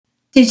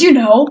Did you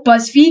know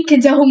BuzzFeed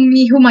can tell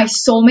me who my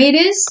soulmate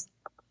is?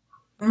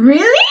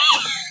 Really?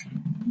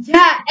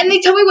 Yeah, and they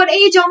tell me what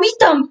age I'll meet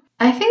them.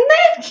 I think they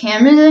have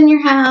cameras in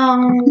your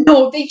house.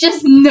 No, they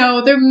just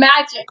know. They're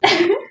magic.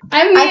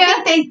 I'm Mia.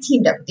 I think they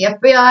teamed up with the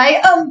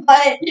FBI.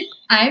 But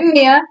I'm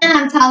Mia. and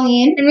I'm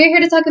Talene. And we're here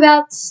to talk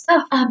about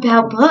stuff.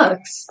 About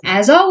books.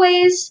 As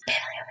always.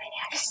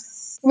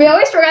 We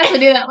always forgot to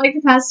do that like the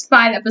past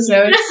 5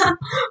 episodes.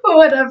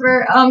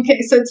 Whatever.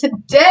 Okay, so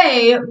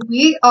today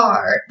we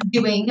are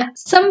doing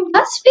some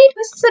BuzzFeed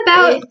quizzes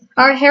about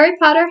our Harry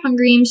Potter,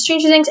 Hunger Games,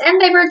 Stranger Things, and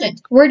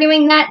Divergent. We're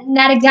doing that in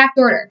that exact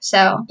order,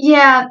 so.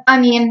 Yeah, I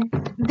mean,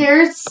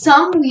 there's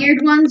some weird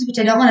ones which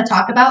I don't want to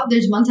talk about.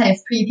 There's ones I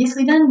have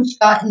previously done which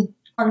got an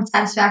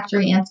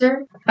unsatisfactory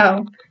answer.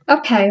 Oh,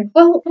 okay.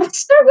 Well, let's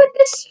start with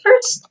this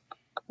first.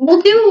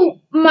 We'll do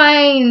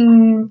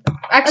mine.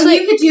 Actually,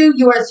 you could do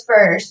yours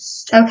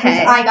first.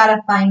 Okay. I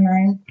gotta find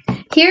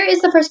mine. Here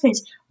is the first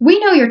quiz. We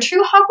know your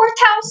true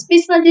Hogwarts house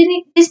based on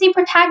the Disney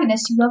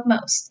protagonist you love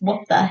most.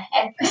 What the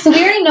heck? So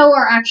we already know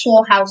our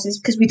actual houses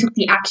because we took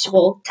the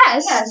actual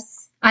test.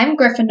 Yes. I'm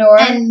Gryffindor.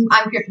 And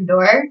I'm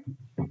Gryffindor.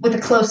 With a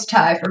close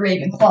tie for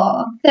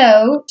Ravenclaw.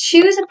 So,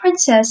 choose a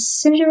princess.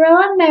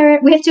 Cinderella,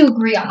 Merit. We have to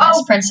agree on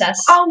this princess.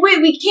 Oh,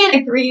 wait, we can't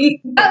agree.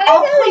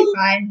 Oh,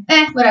 fine.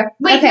 Whatever.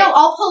 Wait, okay. No,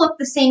 I'll pull up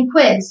the same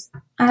quiz.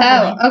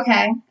 Oh,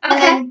 okay.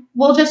 And then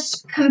we'll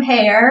just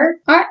compare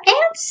our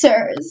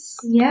answers.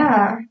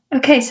 Yeah.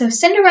 Okay, so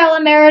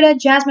Cinderella, Merida,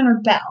 Jasmine,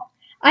 or Belle.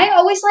 I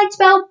always liked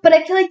Belle, but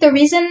I feel like the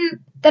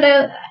reason that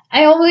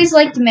I always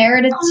liked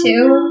Merida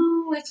too.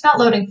 No, it's not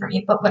loading for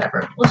me, but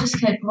whatever. We'll just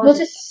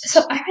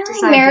so I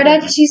really like Merida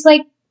because she's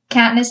like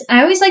Katniss.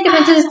 I always liked the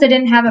princesses that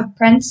didn't have a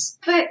prince.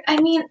 But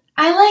I mean,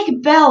 I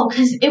like Belle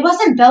because it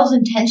wasn't Belle's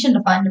intention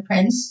to find a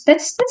prince.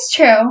 That's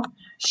true.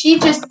 She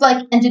just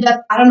like ended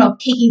up, I don't know,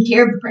 taking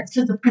care of the prince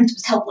because the prince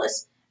was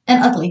helpless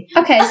and ugly.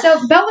 Okay,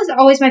 so Belle was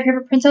always my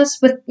favorite princess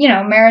with,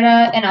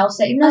 Merida and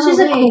Elsa, even though she's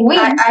a queen.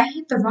 I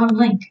hit the wrong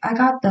link. I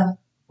got the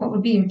what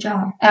would be your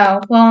job.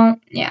 Oh, well,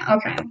 yeah,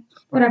 okay.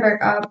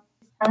 Whatever.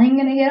 I'm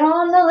gonna get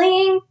on the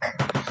link.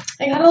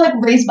 I gotta like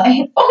raise my phone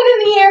in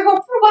the air,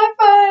 hope for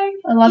Wi-Fi.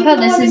 I love how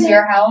this is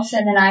your house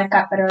and then I've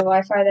got better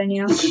Wi-Fi than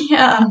you.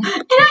 Yeah. And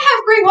I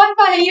have great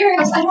Wi-Fi at your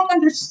house. I don't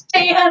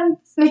understand.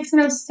 This makes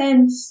no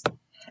sense.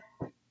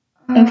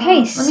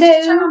 Okay, so... Let me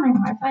just turn on my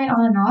Wi-Fi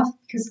on and off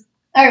because...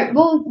 Alright,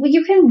 well,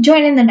 you can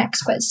join in the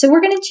next quiz. So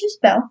we're gonna choose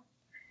Belle.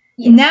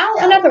 Yes, now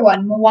another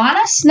one. Moana,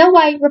 Snow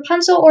White,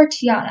 Rapunzel, or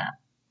Tiana?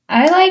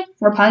 I like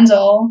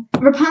Rapunzel.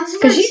 Rapunzel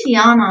or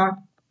Tiana?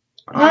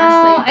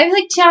 Honestly. I feel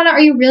like Tiana,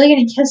 are you really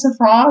gonna kiss a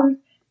frog?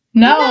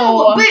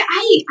 No. But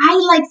I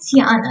like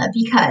Tiana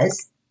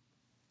because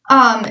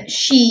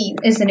she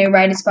is the new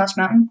ride at Splash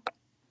Mountain.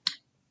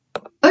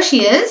 Oh,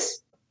 she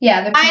is?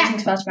 Yeah, they're changing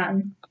Splash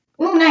Mountain.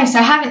 Oh, nice.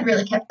 I haven't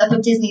really kept up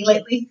with Disney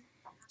lately.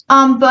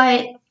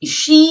 But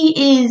she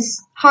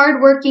is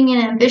hardworking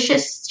and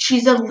ambitious.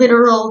 She's a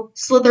literal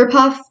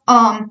Slitherpuff.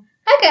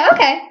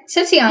 Okay.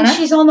 So Tiana.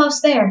 She's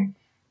almost there.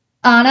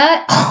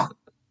 Anna.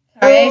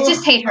 Sorry, I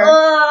just hate her.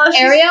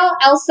 Ariel,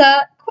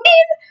 Elsa,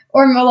 Queen,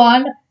 or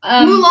Mulan?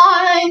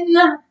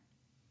 Mulan!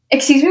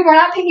 Excuse me, we're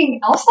not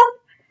picking Elsa?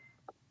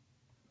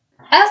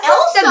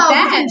 Elsa,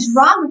 the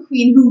drama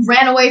queen who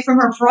ran away from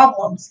her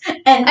problems.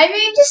 And I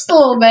mean, just a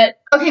little bit.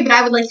 Okay, but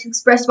I would like to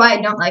express why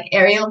I don't like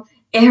Ariel.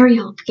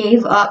 Ariel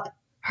gave up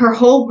her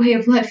whole way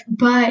of life,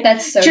 but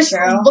that's so just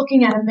true.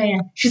 Looking at a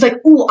man, she's like,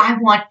 "Ooh, I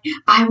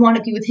want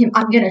to be with him.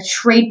 I'm gonna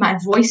trade my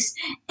voice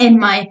and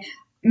my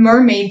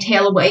mermaid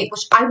tail away."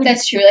 Which I would.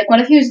 That's true. Like,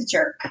 what if he was a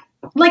jerk?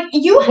 Like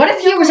you. What if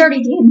he was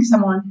already dating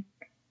someone,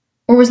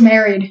 or was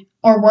married,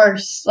 or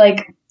worse?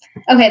 Like,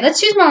 okay, let's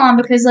choose Mulan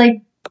because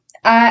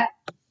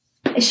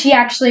she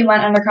actually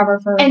went undercover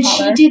for her and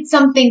father. She did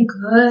something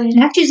good.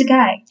 Now choose a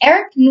guy: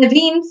 Eric,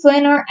 Naveen,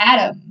 Flynn, or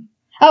Adam.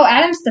 Oh,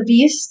 Adam's the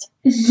Beast.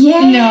 Yeah.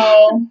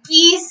 No. The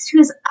Beast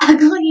who's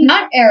ugly.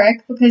 Not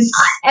Eric because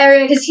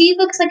Eric, because he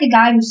looks like a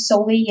guy who's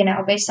solely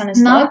based on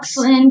his not looks.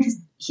 Flynn because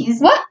he's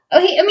what? Oh,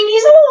 he's a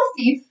little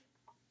thief.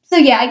 So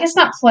yeah, I guess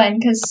not Flynn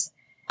because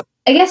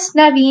I guess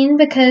Naveen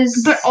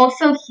because. But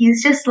also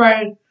he's just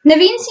like.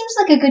 Naveen seems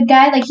like a good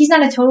guy. Like, he's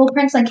not a total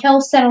prince. Like,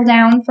 he'll settle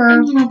down for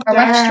a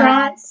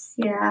restaurant.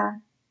 Yeah.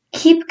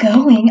 Keep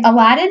going.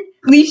 Aladdin,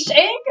 Li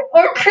Shang,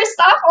 or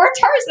Kristoff, or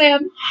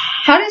Tarzan.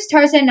 How does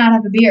Tarzan not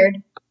have a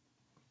beard?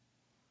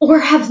 Or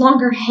have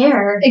longer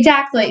hair.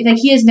 Exactly. Like,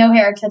 he has no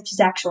hair except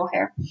his actual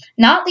hair.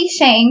 Not Li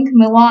Shang,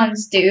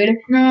 Mulan's dude.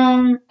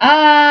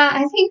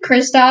 I think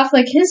Kristoff,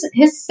 like,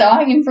 his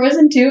song in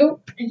Frozen 2.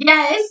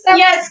 Yes,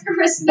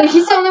 Kristoff. Like,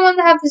 he's the only one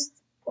that have this.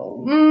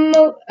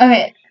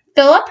 Okay.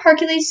 Philip,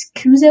 Hercules,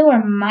 Kuzo,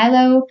 or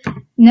Milo?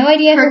 No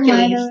idea who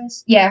Milo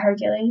is. Yeah,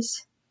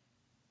 Hercules.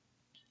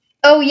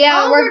 Oh,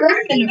 yeah, we're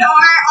Gryffindor.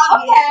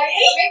 Okay.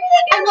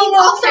 I mean,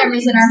 also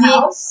cameras in our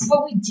house.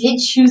 But we did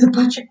choose a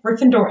bunch of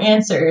Gryffindor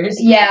answers.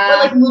 Yeah. But,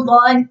 like,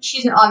 Mulan,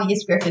 she's an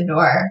obvious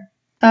Gryffindor.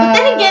 But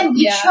then again,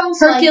 we chose,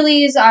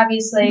 Hercules,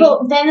 obviously.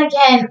 But then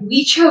again,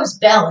 we chose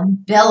Belle,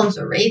 and Belle is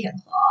a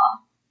Ravenclaw.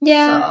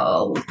 Yeah.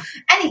 So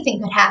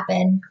anything could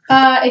happen.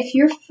 If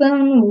your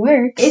phone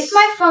works. If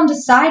my phone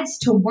decides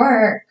to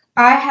work,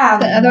 I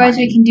have otherwise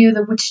one. we can do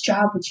the which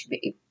job would you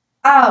be?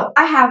 Oh,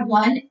 I have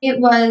one. It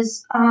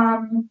was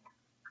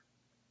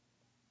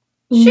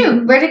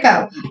shoot, where'd it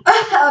go?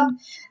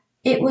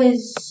 It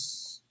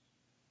was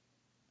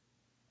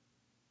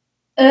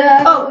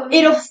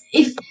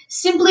if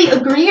simply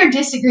agree or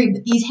disagree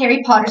with these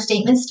Harry Potter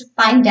statements to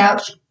find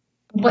out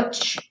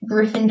which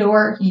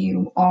Gryffindor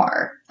you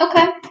are.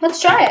 Okay,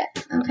 let's try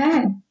it.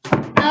 Okay.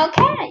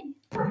 Okay.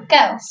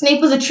 Go.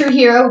 Snape was a true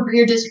hero.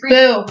 Agree or disagree?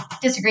 Boo.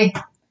 Disagree.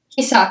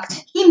 He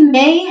sucked. He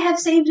may have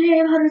saved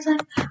Harry Potter's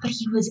life, but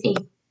he was a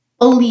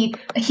bully.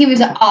 He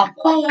was awful.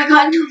 Oh, I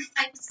got into a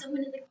fight with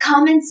someone in the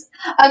comments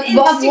of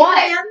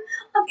what?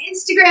 Of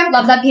Instagram.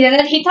 Love that peanut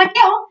and hate that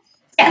Gil.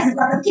 Yes,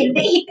 love that peanut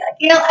and hate that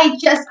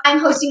Gil. I'm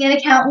hosting an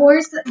account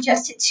wars because I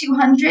just hit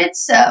 200,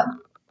 so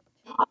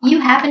you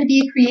happen to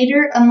be a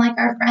creator, unlike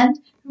our friend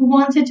who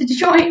wanted to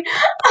join.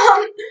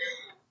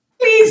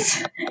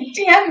 Please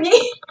DM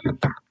me.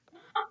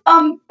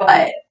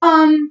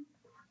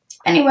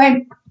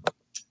 Anyway.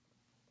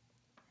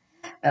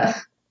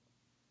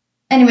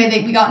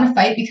 Anyway, we got in a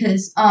fight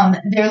because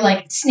they're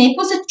like, Snape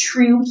was a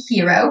true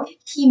hero.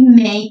 He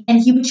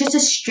was just a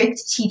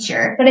strict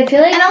teacher. But I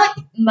feel like, and I'm like,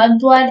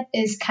 Mudblood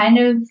is kind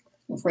of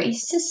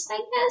racist, I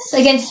guess,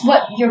 against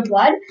your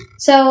blood.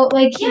 So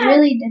like, he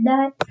really did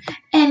that.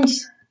 And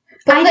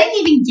I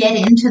didn't even get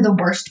into the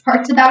worst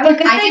parts about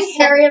it. I think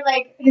Harry,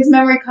 like, his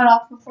memory cut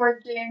off before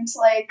James,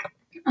 like,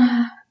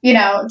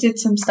 did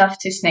some stuff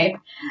to Snape.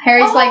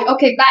 Harry's like,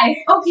 okay, bye.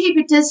 Okay,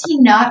 but does he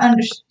not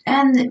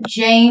understand that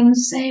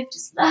James saved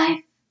his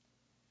life?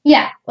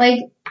 Yeah,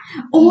 like,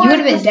 or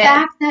the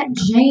fact that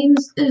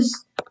James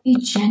is a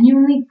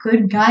genuinely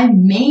good guy.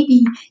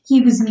 Maybe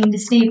he was mean to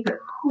Snape, but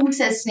who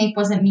says Snape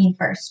wasn't mean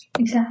first?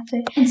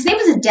 Exactly. And Snape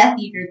was a Death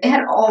Eater. They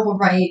had all the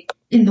right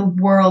in the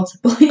world to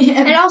bully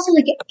him. And also,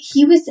 like,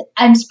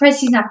 I'm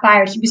surprised he's not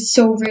fired. He was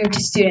so rude to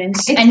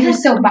students. And he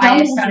was so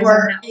biased on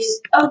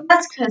his own house.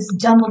 That's because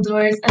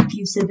Dumbledore is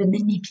abusive and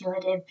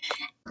manipulative.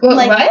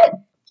 What?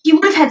 He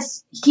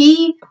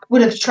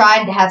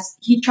tried to have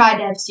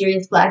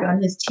Sirius Black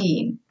on his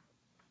team.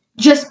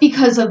 Just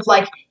because of,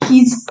 like,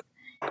 okay,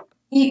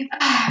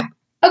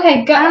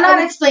 go. I don't know how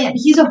to explain it.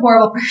 He's a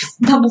horrible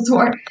person,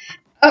 Dumbledore.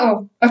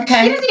 Oh,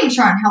 okay. He doesn't even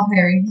try and help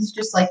Harry. He's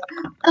just like,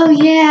 oh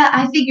yeah,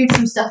 I figured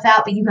some stuff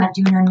out, but you got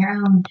to do it on your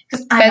own.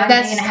 Because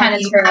that's kind of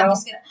true.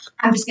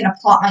 I'm just gonna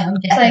plot my own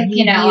death. It's like,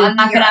 I'm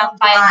not gonna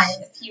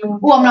find you.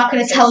 Well, I'm not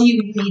gonna tell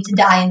you need to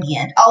die in the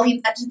end. I'll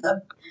leave that to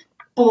the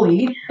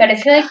bully. But I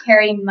feel like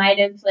Harry might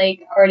have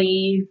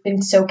already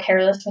been so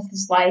careless with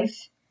his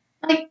life.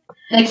 Like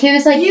he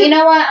was like, you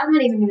know what? I'm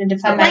not even gonna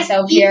defend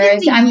myself here.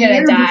 I'm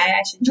gonna die.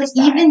 I should just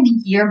die. Even the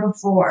year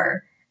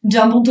before,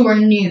 Dumbledore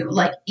knew,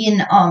 like,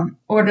 in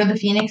Order of the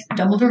Phoenix,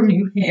 Dumbledore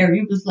knew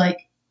Harry was,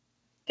 like,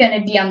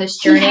 gonna be on this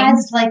journey. He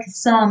has, like,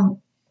 some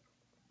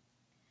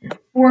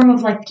form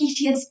of, like,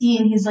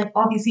 PTSD, and he's, like,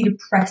 obviously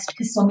depressed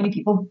because so many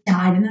people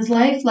died in his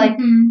life. Like,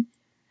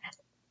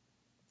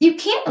 you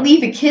can't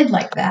leave a kid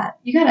like that.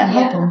 You gotta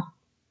help him.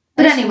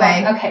 But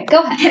anyway. Okay,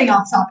 go ahead. Getting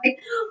off topic.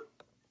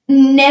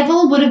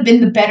 Neville would have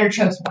been the better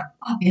chosen one.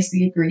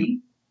 Obviously agree.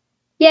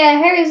 Yeah,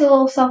 Harry's a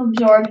little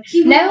self-absorbed.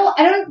 Neville,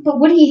 but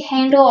would he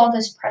handle all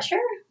this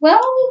pressure?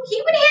 Well,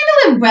 he would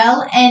handle it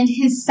well, and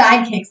his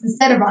sidekicks,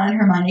 instead of Ron and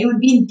Hermione, it would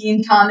be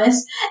Dean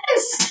Thomas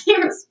and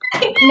Sirius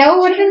Black. No, it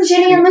would have been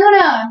Ginny and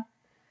Luna.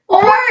 Or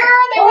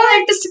they were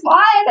like the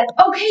squad.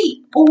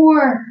 Okay,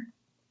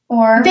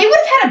 or they would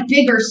have had a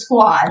bigger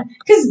squad,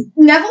 because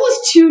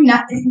Neville's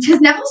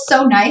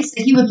so nice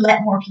that he would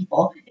let more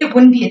people. It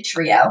wouldn't be a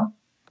trio.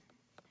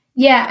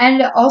 Yeah,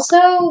 and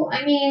also,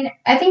 I mean,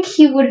 I think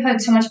he would have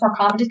had so much more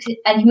confidence,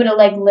 and he would have,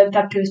 like, lived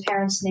up to his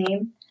parents'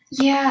 name.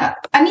 Yeah.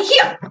 I mean,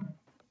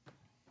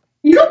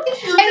 you don't think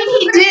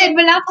he did,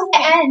 but not to the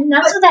end.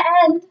 Not to the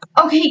end.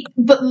 Okay,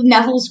 but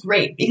Neville's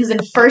great, because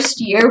in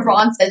first year,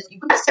 Ron says, you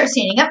gotta start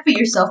standing up for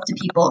yourself to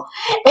people.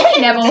 Okay,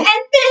 Neville. And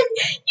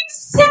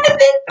then,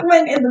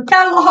 when in the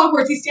Battle of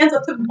Hogwarts, he stands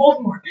up to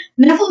Voldemort.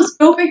 Neville is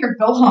go big or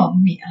go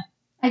home, Mia.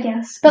 I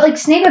guess. But, like,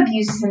 Snape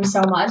abuses him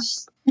so much.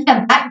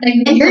 Yeah,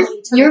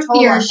 your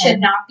fear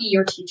should not be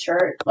your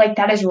teacher. Like,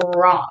 that is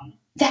wrong.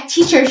 That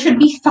teacher should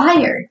be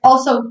fired.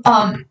 Also,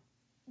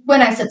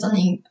 when I said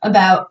something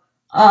about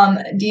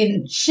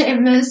Dean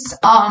Seamus,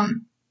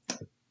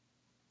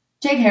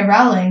 J.K.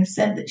 Rowling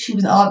said that she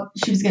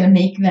was gonna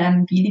make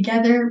them be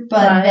together,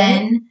 but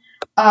then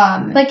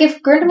like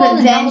if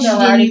Grindelwald and Dumbledore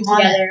were already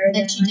together,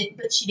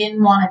 but she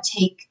didn't want to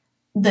take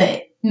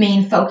the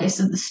main focus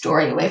of the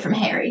story away from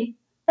Harry.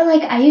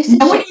 Like, I used to.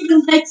 No one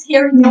even likes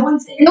Harry. No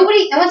one's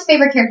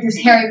favorite character is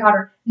Harry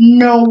Potter.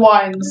 No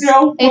one's.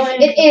 If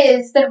it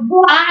is, then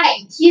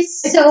why? He's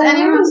so.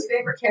 Anyone's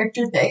favorite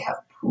character, they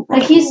have.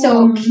 Like, he's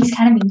kind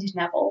of mean to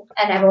Neville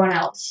and everyone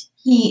else.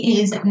 He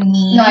is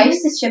mean. No, I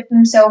used to ship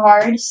him so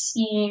hard,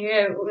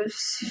 Seamus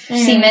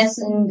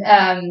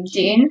and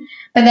Dean.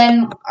 But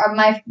then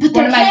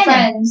one of my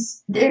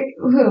friends.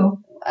 Who?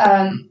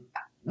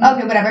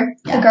 Okay, whatever.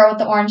 The girl with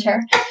the orange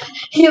hair.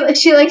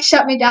 She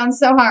shut me down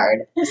so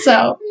hard.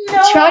 So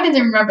No. she probably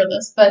doesn't remember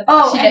this, but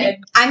she did.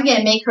 I'm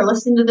gonna make her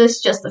listen to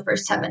this just the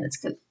first 10 minutes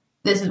because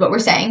this is what we're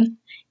saying.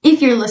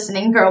 If you're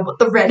listening, girl with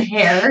the red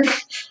hair,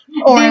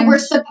 they were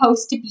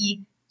supposed to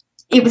be.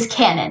 It was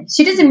canon.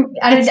 She doesn't.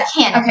 It's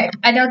canon. Okay,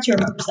 I doubt she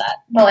remembers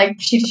that,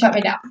 but she shut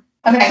me down.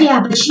 Okay. Yeah,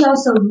 but she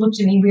also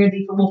looked at me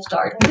weirdly for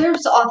Wolfstar. There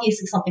was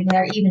obviously something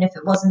there, even if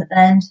it wasn't at the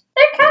end.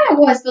 There kind of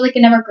was, but it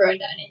never grew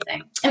into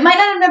anything. It might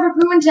not have never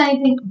grew into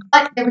anything,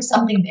 but there was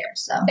something there.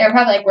 So they were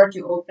probably we're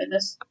too old for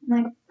this.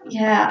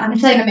 Yeah, I'm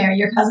just gonna marry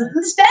your cousin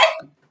instead.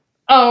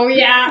 Oh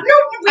yeah. No,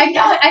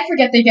 I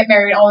forget they get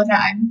married all the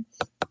time.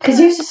 Because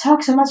you used to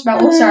talk so much about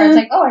Wolfstar.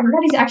 It's oh, I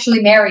forgot he's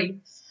actually married.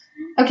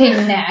 Okay,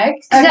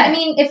 next. Okay. I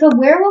mean, if a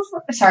werewolf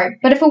were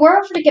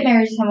to get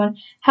married to someone,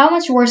 how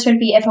much worse would it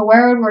be if a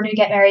werewolf were to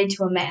get married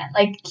to a man?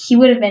 He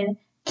would have been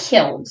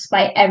killed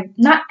by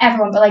not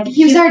everyone, but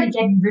he was already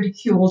getting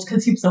ridiculed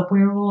because he was a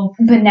werewolf.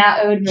 But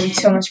now it would have been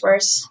so much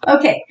worse.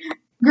 Okay,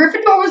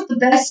 Gryffindor was the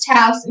best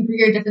house, and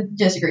Greer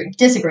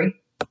disagree.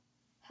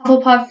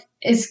 Hufflepuff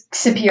is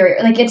superior.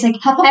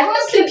 Hufflepuff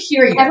is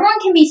superior. Everyone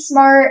can be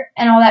smart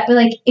and all that, but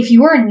if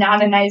you are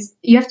not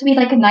you have to be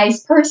a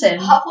nice person.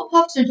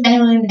 Hufflepuffs are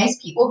genuinely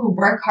nice people who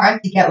work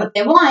hard to get what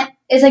they want.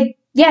 It's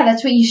yeah,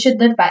 that's what you should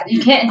live by.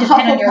 You can't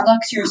depend on your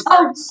looks, your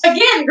smarts.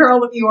 Again, girl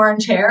with the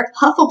orange hair.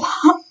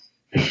 Hufflepuff.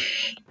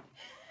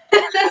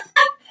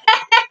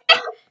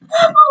 Oh,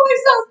 I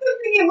saw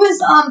something. It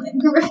was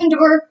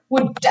Gryffindor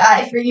would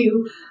die for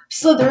you.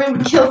 Slytherin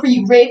would kill for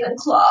you.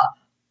 Ravenclaw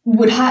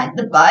would hide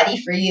the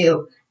body for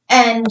you.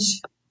 And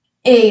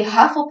a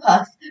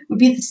Hufflepuff would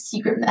be the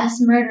secret mass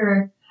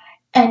murderer,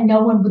 and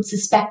no one would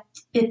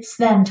suspect it's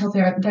them until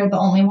they're the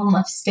only one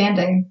left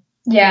standing.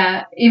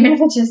 Yeah, even if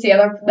it's just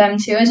them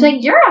two. It's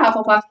you're a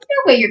Hufflepuff.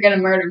 No way you're gonna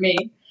murder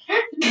me.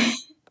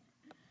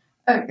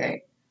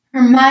 Okay.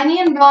 Hermione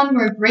and Ron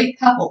were a great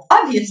couple.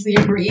 Obviously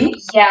agree.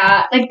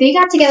 Yeah, they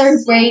got together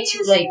way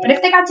too late. But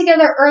if they got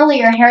together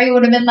earlier, Harry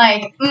would have been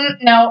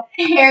no.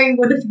 Harry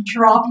would have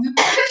dropped.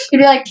 He'd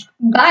be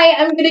bye,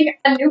 I'm getting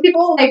new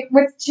people,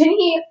 with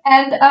Ginny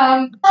and,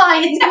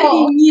 bye, it's gonna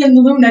be me and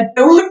Luna,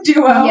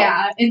 duo.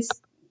 Yeah, it's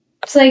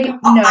no.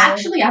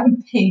 Actually, I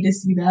would pay to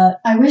see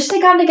that. I wish they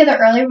got together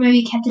earlier,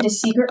 maybe kept it a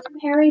secret from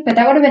Harry, but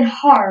that would have been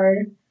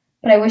hard.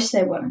 But I wish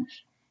they wouldn't.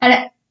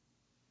 And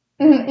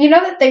you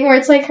know the thing where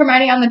it's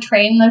Hermione on the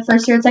train the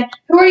first year, it's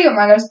who are you? And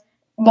Ron goes,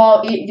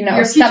 well,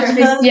 your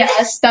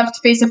stuffed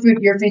face of food,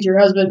 your future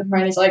husband. And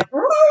Hermione's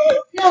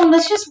no,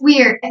 that's just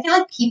weird. I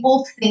feel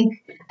people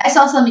think, I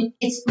saw something,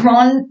 it's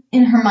Ron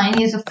and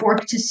Hermione is a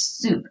fork to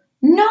soup.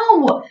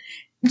 No!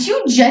 Do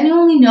you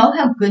genuinely know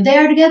how good they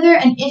are together?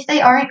 And if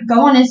they aren't,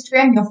 go on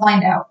Instagram, you'll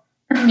find out.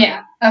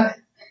 Yeah, okay.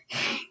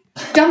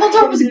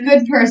 Dumbledore was a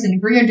good person.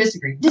 Agree or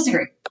disagree?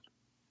 Disagree.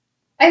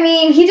 I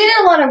mean, he did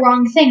a lot of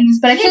wrong things,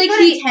 but I feel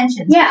he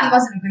intentions. Yeah, he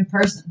wasn't a good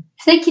person.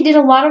 I think he did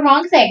a lot of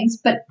wrong things,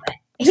 but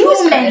he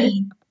was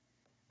many.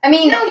 I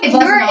mean, if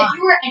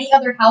you were any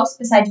other house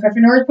besides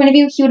Gryffindor's point of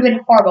view, he would have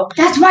been horrible.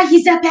 That's why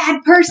he's a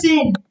bad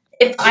person.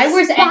 If I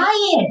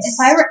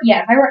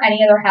were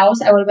any other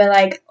house, I would have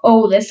been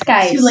oh, this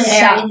guy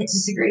sucks. I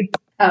disagree.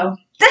 Oh.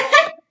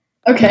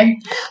 Okay.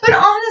 But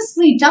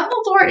honestly,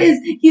 Dumbledore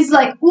he's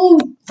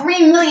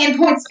 3 million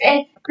points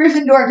to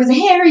Gryffindor because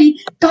Harry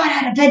got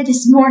out of bed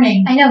this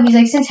morning. I know,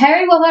 he's since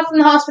Harry woke up from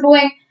the hospital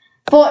wing,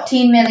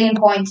 14 million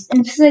points.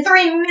 And 3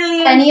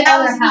 million any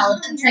other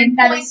house.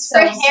 That is so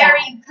for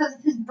Harry because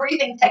of his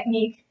breathing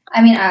technique.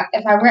 I mean,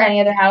 if I were any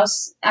other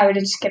house, I would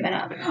have just given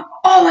up.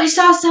 Oh, I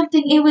saw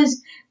something.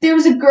 There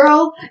was a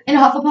girl in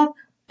Hufflepuff,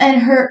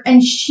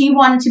 and she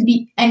wanted to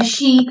be, and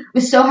she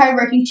was so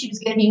hardworking. She was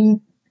going to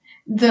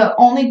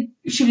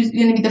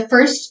be the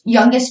first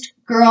youngest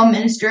girl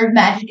minister of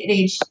magic at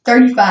age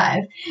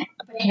 35.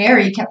 But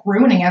Harry kept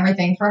ruining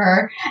everything for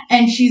her,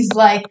 and she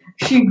got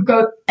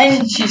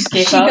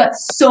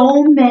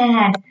so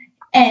mad.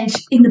 And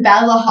in the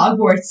Battle of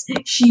Hogwarts,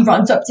 she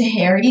runs up to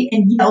Harry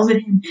and yells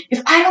at him,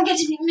 "If I don't get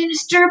to be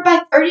minister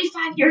by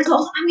 35 years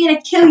old, I'm going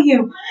to kill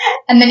you."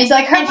 And then he's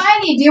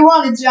 "Hermione, do you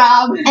want a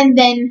job?" And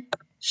then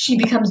she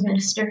becomes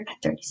minister at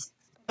 36.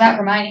 That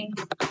Hermione.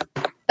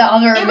 The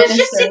other It was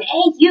just an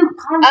AU.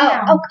 Calm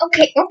down. Oh,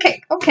 okay.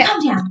 Calm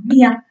down,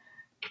 Mia.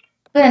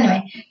 But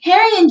anyway,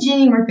 Harry and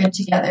Ginny were good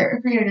together.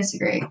 Agree or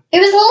disagree? It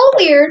was a little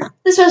weird,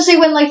 especially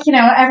when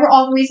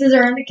all the Reese's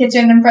are in the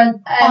kitchen and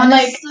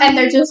and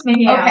they're just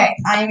making out. Okay,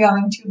 I'm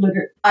gonna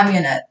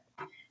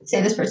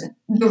say this person.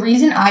 The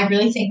reason I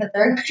really think that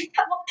they're a good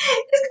couple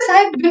is because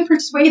I've been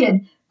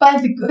persuaded by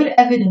the good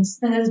evidence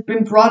that has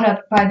been brought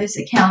up by this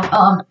account.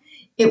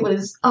 It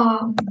was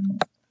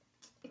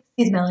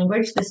excuse my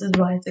language. This is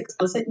why it's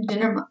explicit.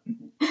 Ginny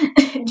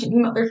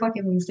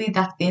motherfucking Weasley.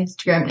 That's the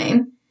Instagram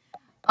name.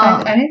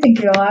 I didn't think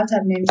you're allowed to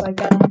have names like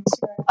that on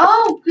Instagram.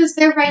 Oh, because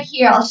they're right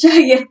here. I'll show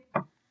you.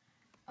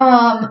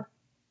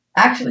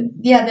 Actually,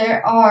 yeah,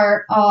 there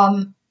are,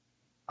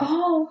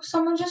 oh,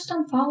 someone just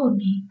unfollowed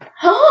me.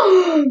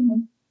 Who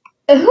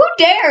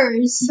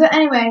dares? But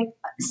anyway,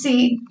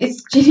 see,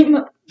 it's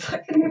Ginny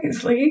fucking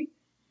Weasley.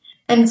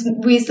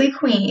 And Weasley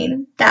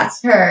Queen.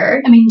 That's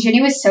her. I mean,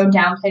 Ginny was so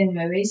downplayed in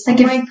the movies. Like,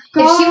 if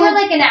she were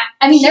like an...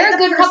 I mean, they're a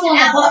good couple in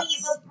the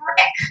books.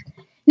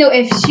 No,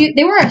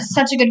 they were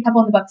such a good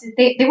couple in the books.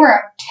 They were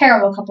a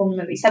terrible couple in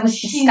the movies. That was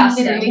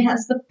disgusting. She literally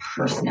has the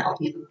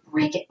personality of a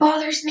brick. It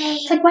bothers me.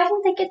 It's like, why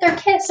didn't they get their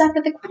kiss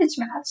after the Quidditch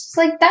match? It's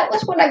like, that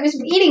was what I was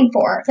waiting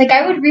for. Like,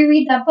 I would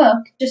reread that book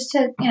just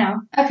to,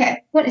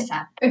 Okay. What is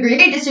that? Agree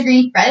to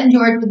disagree. Fred and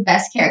George were the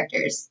best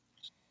characters.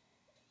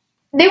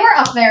 They were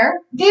up there.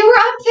 They're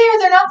not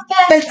the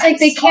best. But it's like,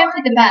 they can't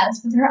be the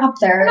best, but they're up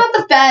there. They're not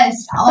the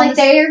best. Like,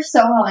 they are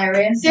so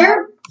hilarious.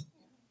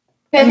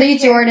 Lee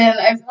Jordan,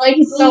 I feel like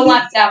he's so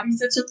left out. He's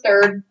such a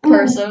third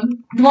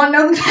person. One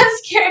of the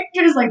best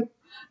characters,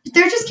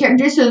 they're just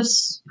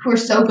characters who are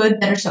so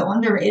good that are so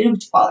underrated,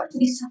 which bothers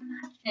me so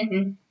much.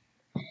 Mm-hmm.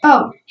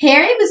 Oh,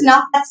 Harry was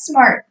not that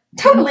smart.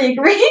 Totally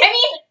agree. I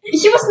mean,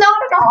 he was not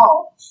at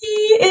all. He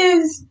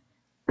is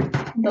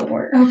the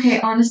worst. Okay,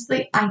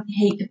 honestly, I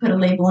hate to put a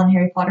label on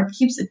Harry Potter, but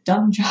he was a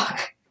dumb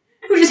jock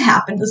who just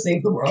happened to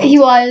save the world. He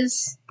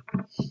was.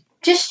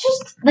 Just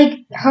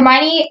like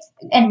Hermione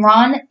and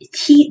Ron,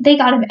 they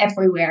got him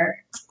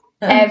everywhere.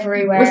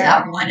 Everywhere.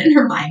 Without Ron and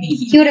Hermione,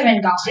 he would have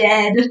been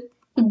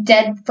gone.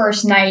 Dead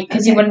first night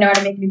because he wouldn't know how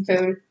to make any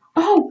food.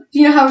 Oh, do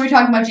you know how we were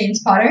talking about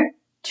James Potter?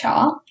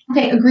 Cha.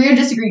 Okay, agree or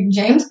disagree?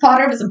 James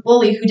Potter was a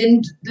bully who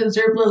didn't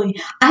deserve Lily.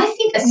 I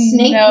think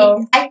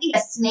a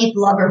Snape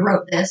lover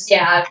wrote this.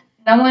 Yeah,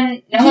 no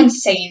one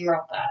sane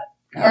wrote that.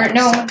 Or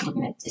no one. I'm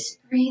gonna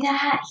disagree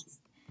that.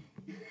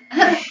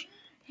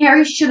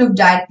 Harry should have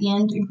died at the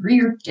end. Agree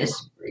or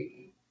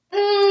disagree?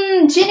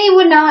 Ginny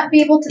would not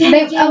be able to.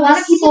 A lot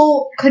of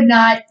people could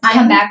not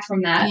come back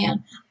from that. Yeah.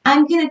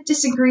 I'm gonna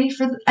disagree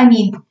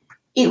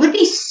it would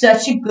be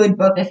such a good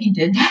book if he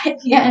did die at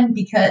the end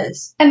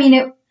because... I mean,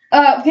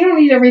 we don't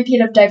need a repeat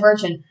of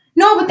Divergent.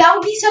 No, but that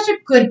would be such a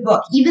good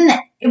book. Even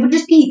that, it would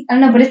just be... I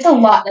don't know, but it's a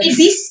lot. It'd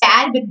be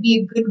sad, but it'd be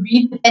a good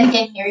read. But then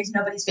again, Harry's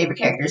nobody's favorite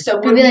character. So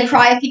would we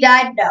cry if he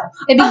died? No.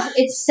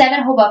 It's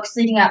 7 whole books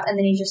leading up, and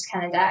then he just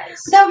kind of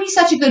dies. But that would be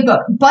such a good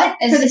book. But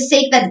for the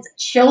sake that it's a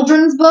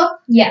children's book,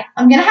 yeah,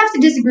 I'm going to have to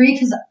disagree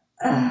because...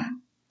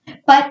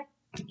 but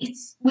it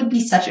would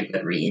be such a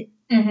good read.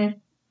 Mm-hmm.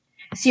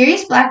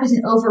 Sirius Black was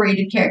an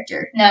overrated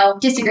character. No.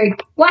 Disagree.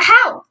 What?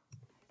 How?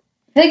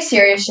 I think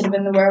Sirius should have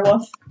been the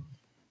werewolf.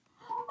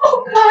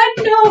 Oh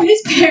God, no!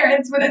 His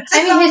parents would have.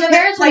 His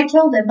parents would have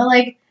killed him, but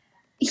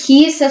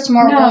he's such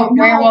more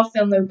werewolf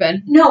than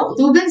Lupin. No,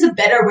 Lupin's a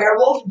better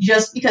werewolf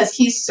just because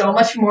he's so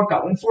much more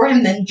going for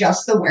him than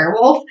just the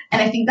werewolf,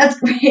 and I think that's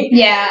great.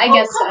 Yeah, I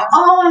guess so. Come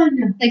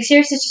on!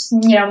 Sirius is just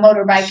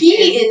motorbike.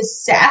 He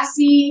is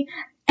sassy.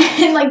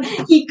 And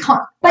he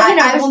can't.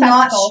 I will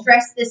not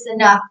stress this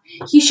enough.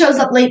 He shows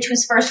up late to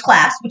his first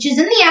class, which is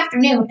in the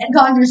afternoon, and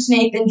conjures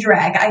Snape and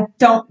drag. I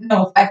don't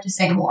know if I have to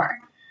say more.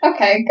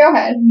 Okay, go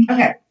ahead.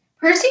 Okay.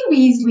 Percy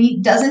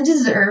Weasley doesn't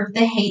deserve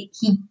the hate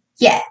he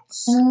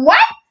gets.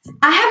 What?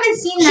 I haven't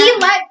seen that. He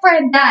let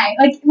Fred die.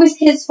 It was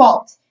his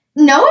fault.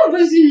 No, it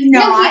was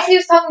not. No, he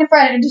was talking to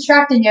Fred and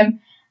distracting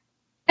him.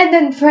 And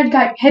then Fred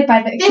got hit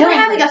by the... They were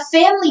having a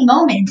family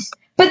moment.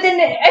 But then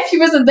if he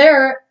wasn't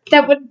there,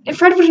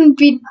 Fred wouldn't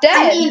be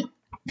dead.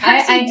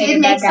 Percy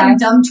did make some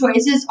dumb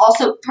choices.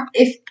 Also,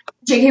 if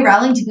J.K.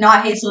 Rowling did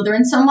not hate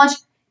Slytherin so much,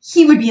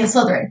 he would be in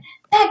Slytherin.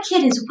 That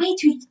kid is way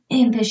too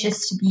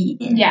ambitious to be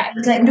in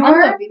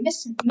Gryffindor.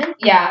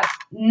 Yeah,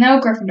 no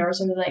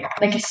Gryffindors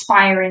are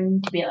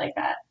aspiring to be like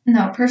that.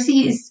 No,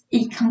 Percy is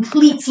a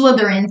complete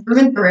Slytherin through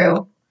and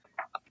through.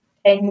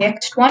 Okay,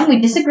 next one, we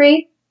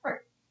disagree.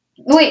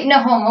 Wait, no,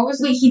 hold on, what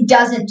was... Wait, he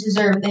doesn't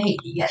deserve the hate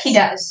he gets. He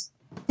does.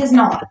 He does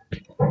not.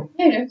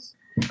 He does.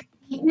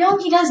 No,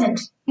 he doesn't.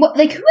 What,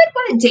 who would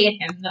want to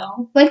date him,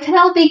 though?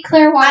 Penelope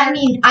Clearwater?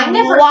 I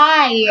never...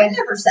 Why? I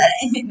never said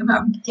anything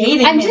about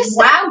dating I'm him. just...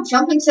 Wow,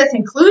 jumping to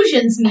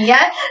conclusions, Mia.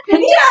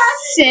 I'm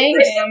just saying.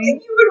 There's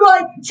something you would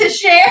like to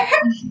share?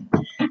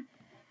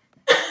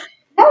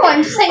 No,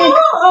 I'm just saying,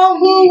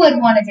 who would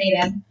want to date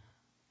him?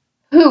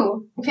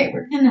 Who? Okay,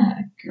 we're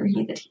gonna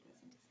agree that he...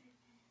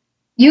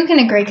 You can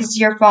agree because it's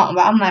your fault,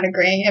 but I'm not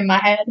agreeing in my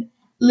head.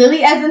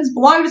 Lily Evans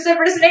belonged to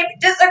Severus Snape.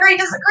 Disagree.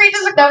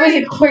 That was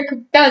a quick.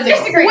 And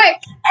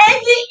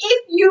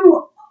if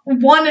you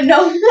want to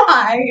know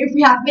why, if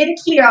we haven't made it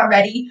clear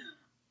already,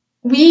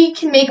 we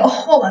can make a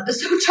whole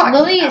episode talking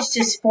Lily is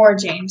just for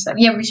James.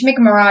 Yeah, we should make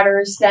a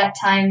Marauders that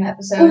time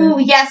episode. Oh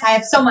yes, I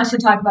have so much to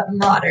talk about the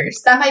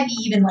Marauders. That might be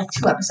even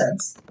 2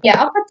 episodes.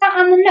 Yeah, I'll put that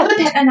on the note. Put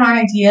that in our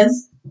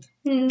ideas.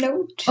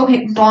 Note.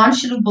 Okay, Ron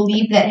should have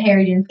believed that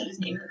Harry didn't put his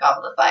name in the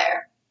Goblet of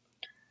Fire.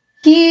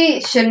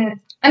 He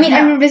shouldn't. I'm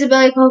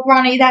invisibility cloak,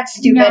 Ronnie. That's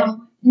stupid.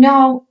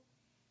 No.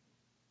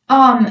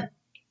 Ron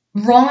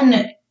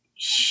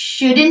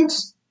shouldn't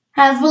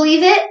have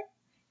believed it,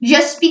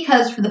 just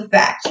because for the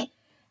fact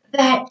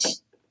that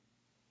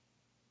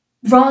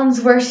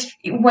Ron's worst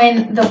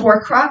when the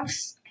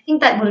Horcrux. I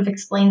think that would have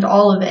explained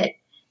all of it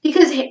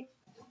because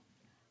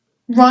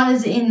Ron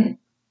is in.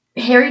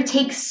 Harry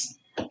takes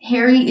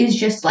Harry is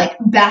just like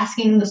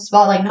basking in the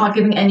spotlight, not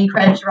giving any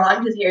credit to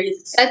Ron because Harry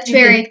is. That's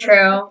very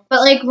true.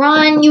 But like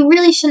Ron, you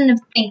really shouldn't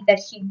have think that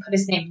he put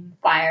his name in the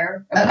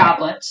fire of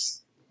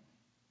goblets.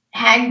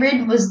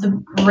 Hagrid was the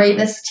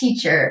bravest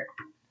teacher.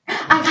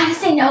 I gotta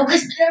say no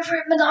because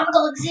Minerva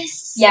McGonagall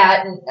exists.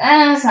 Yeah,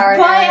 sorry.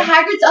 But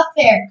Hagrid's up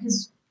there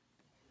because.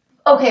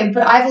 Okay,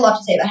 but I have a lot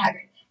to say about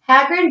Hagrid.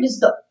 Hagrid was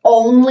the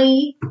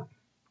only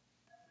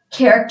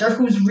character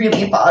who's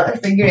really a father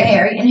figure to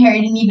Harry, and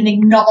Harry didn't even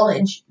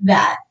acknowledge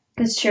that.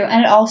 That's true.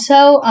 And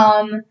also,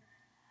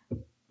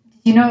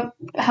 you know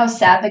how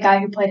sad the guy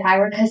who played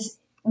Hagrid, because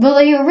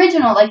the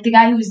original, like the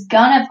guy who was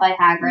gonna play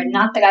Hagrid,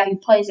 not the guy who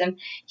plays him,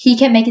 he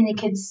kept making the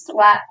kids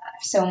laugh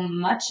so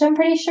much, I'm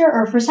pretty sure,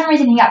 or for some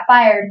reason he got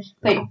fired,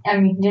 but I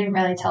mean, he didn't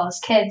really tell his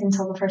kids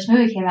until the first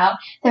movie came out.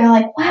 They were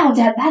like, wow,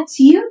 Dad, that's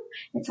you?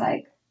 It's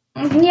like,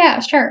 yeah,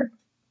 sure.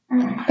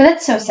 But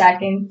that's so sad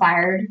getting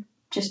fired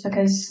just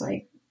because.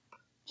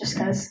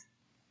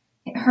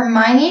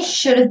 Hermione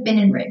should have been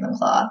in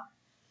Ravenclaw.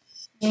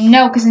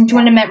 No, because then you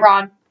wouldn't have met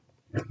Ron.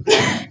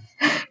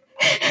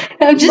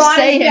 I'm just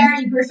saying. Ron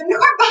is very Gryffindor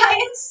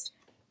biased.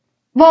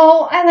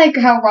 Well, I like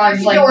how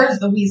Ron's like. Gryffindor is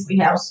the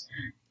Weasley house.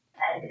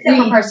 Except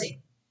for Percy.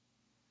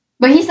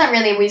 But he's not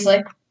really a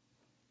Weasley.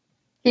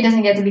 He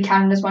doesn't get to be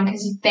counted as one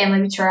because he's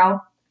family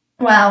betrayal.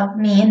 Wow,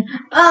 mean.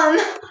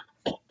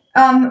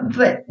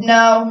 But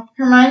no,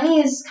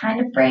 Hermione is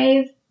kind of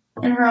brave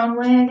in her own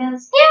way, I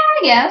guess. Yeah,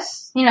 I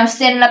guess. You know,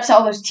 standing up to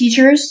all those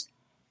teachers.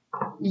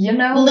 You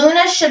know.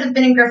 Luna should have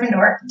been in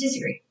Gryffindor.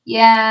 Disagree.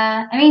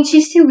 Yeah, I mean,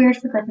 she's too weird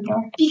for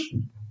Gryffindor.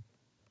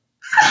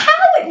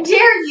 How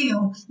dare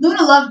you? Luna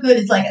Lovegood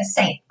is like a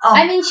saint.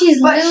 I mean, she's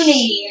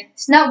loony.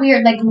 It's not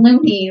weird, like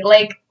loony.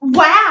 Like,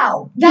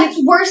 wow, that's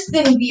worse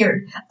than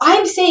weird.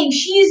 I'm saying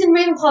she is in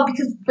Ravenclaw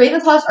because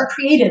Ravenclaws are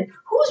creative.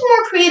 Who's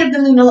more creative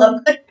than Luna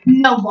Lovegood?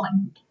 No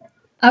one.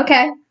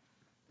 Okay.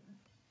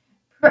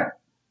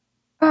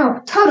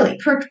 Oh, totally.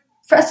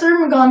 Professor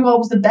McGonagall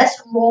was the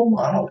best role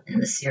model in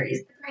the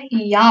series.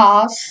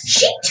 Yes.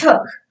 She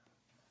took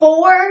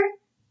 4.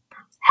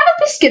 Have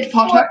a biscuit,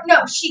 Potter.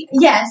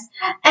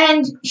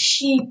 And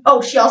she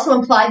also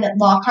implied that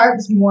Lockhart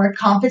was more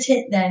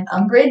competent than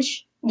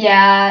Umbridge.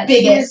 Yeah,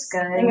 biggest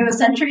thing of the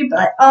century,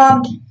 but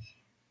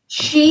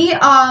she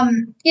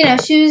you know,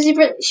 she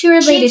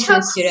related to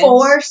the students. She took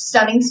 4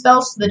 stunning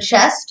spells to the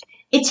chest.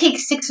 It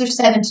takes 6 or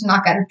 7 to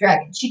knock out a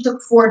dragon. She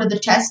took 4 to the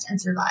chest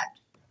and survived.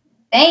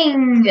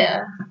 Dang.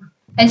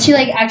 And she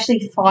like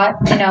actually fought,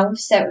 you know,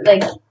 so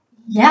like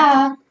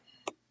yeah.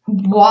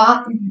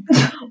 What?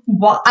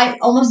 I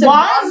almost said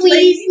Ron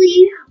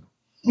Weasley.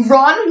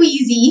 Ron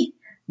Weasley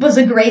was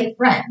a great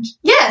friend.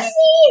 Yes.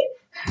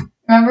 Weasley.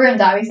 Remember when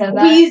Dobby said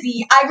that?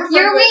 Weasley.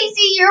 You're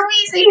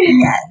Weasley.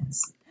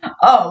 Yes.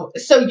 Oh,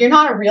 so you're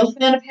not a real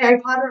fan of Harry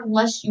Potter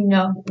unless you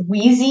know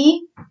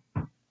Weasley.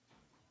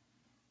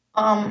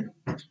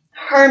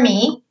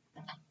 Hermie.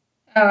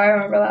 Oh, I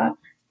remember that.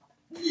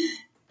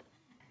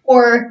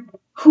 Or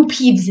who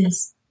Peeves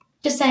is.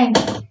 Just saying.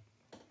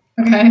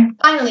 Okay.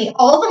 Finally,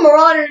 all the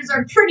Marauders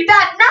are pretty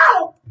bad.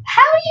 No!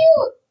 How do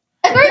you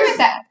agree with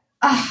that?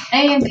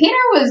 I mean, Peter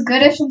was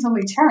goodish until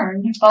we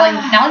turned, but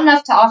like not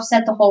enough to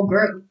offset the whole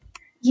group.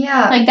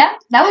 Yeah. Like that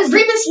was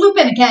Remus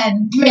Lupin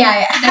again. May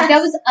I ask? Like,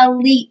 that was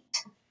elite.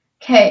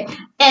 Okay.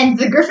 And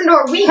the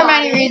Gryffindor we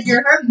Hermione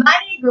Granger.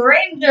 Hermione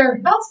Granger.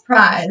 Not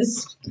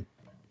surprised.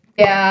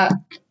 Yeah.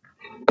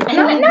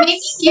 And maybe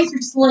these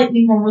are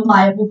slightly more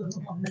reliable than the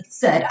one that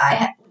said I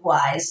have blue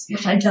eyes,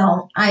 which I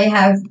don't. I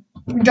have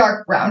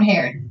dark brown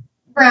hair and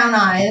brown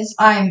eyes.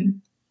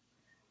 I'm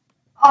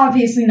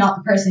obviously not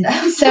the person to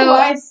have blue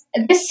eyes.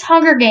 This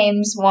Hunger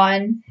Games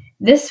one,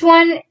 this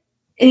one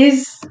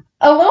is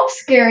a little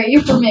scary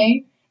for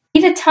me.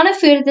 Eat a ton of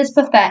food at this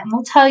buffet, and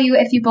we'll tell you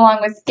if you belong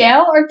with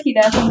Gail or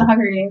Peeta from the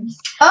Hunger Games.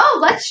 Oh,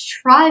 let's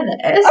try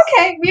this.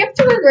 Okay, we have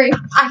to agree.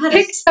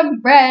 Pick some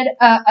bread,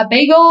 a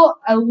bagel,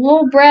 a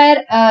little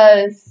bread,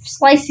 a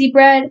slicey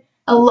bread,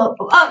 a little.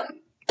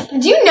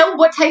 Do you know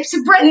what types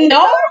of bread?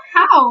 No,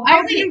 how?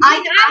 I'm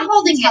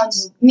holding it,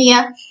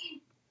 Mia.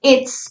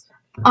 It's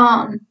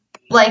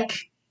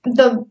like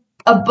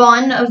a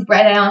bun of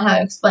bread. I don't know how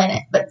to explain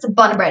it, but it's a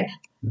bun of bread,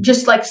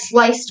 just like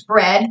sliced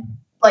bread.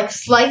 Like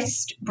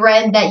sliced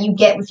bread that you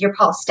get with your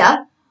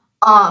pasta.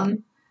 I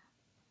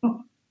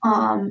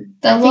think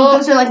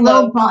those are like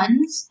little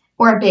buns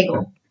or a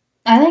bagel.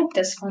 I like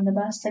this one the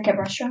best, like at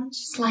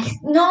restaurants.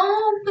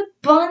 No, but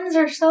buns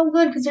are so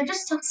good because they're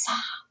just so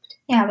soft.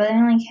 Yeah, but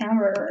they're like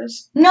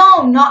hamburgers.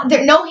 No,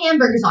 there no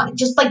hamburgers on it,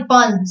 just like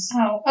buns.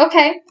 Oh,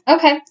 okay.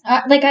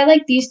 Like I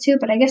like these two,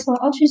 but I guess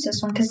I'll choose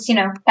this one because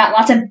got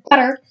lots of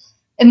butter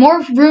and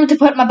more room to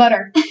put my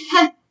butter.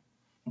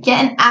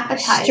 Get an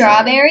appetizer.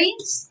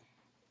 Strawberries.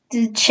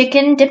 The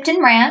chicken dipped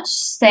in ranch,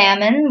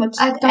 salmon,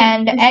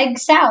 and egg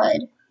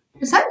salad.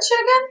 Is that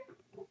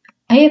chicken?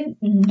 I have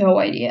no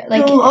idea.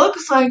 Like it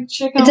looks like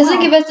chicken. It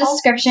doesn't give us a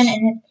description,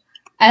 and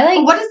I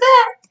like. What is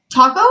that?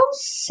 Tacos?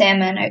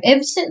 Salmon.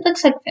 It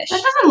looks like fish.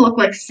 That doesn't look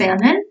like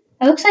salmon.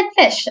 It looks like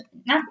fish,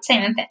 not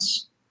salmon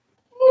fish.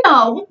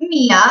 No,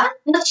 Mia.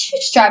 Let's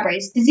choose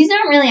strawberries, because these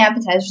aren't really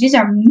appetizers. These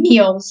are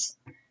meals.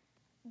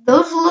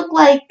 Those look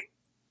like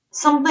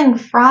something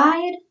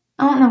fried.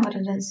 I don't know what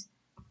it is.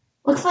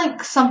 Looks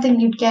like something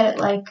you'd get at,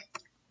 like...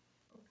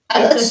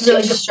 Let's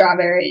really choose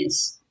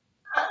strawberries.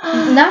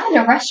 Not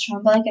at a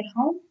restaurant, but like at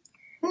home?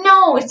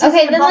 No, it's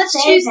okay, then let's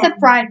choose the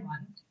fried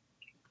one.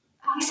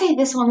 I say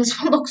this one. This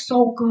one looks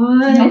so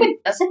good. No,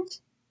 it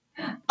doesn't.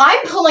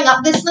 I'm pulling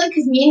up this link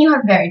because me and you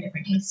have very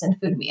different tastes in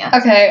food, Mia.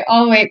 Okay,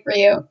 I'll wait for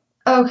you.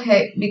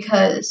 Okay,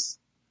 because...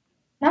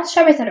 Not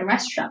strawberries at a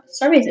restaurant, but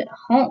strawberries at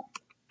home.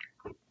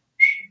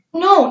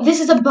 No,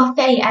 this is a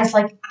buffet as,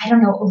 like, I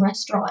don't know, a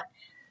restaurant.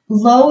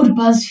 Load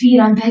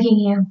BuzzFeed, I'm begging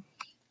you.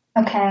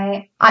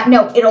 Okay.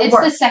 No, it'll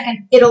work. It's the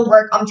second. It'll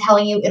work. I'm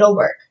telling you, it'll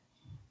work.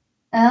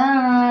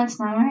 It's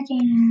not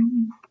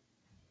working.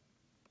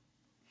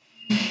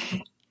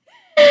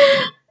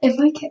 If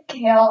we get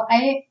kale,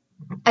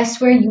 I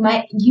swear you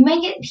might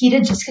get pita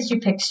just because you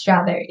picked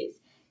strawberries.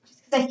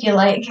 Just because I feel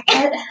like,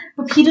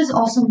 but Pita's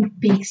also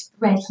bakes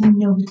bread. He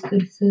knows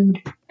good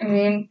food. I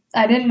mean,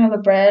 I didn't know the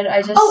bread.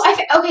 I just. Oh,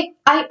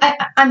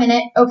 I'm in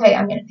it. Okay,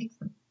 I'm gonna pick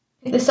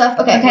this stuff.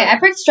 Okay. Okay, I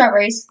picked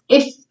strawberries.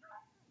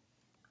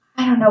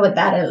 I don't know what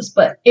that is,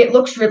 but it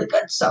looks really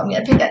good, so I'm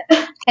gonna pick it.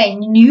 Okay,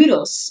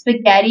 noodles,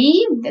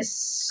 spaghetti.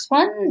 This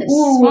one. Okay.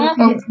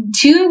 Oh,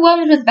 2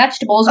 ones with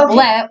vegetables,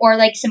 bleh, or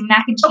like some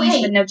mac and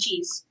cheese with no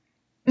cheese.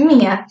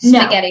 Mia,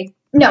 spaghetti.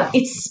 No,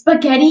 it's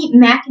spaghetti,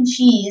 mac and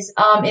cheese.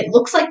 It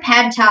looks like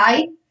pad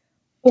thai,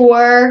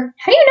 or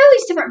how do you know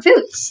these different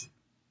foods?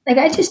 Like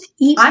I just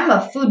eat. I'm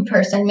a food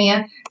person,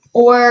 Mia.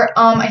 Or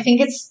I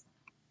think it's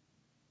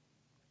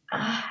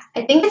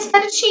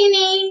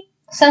fettuccine.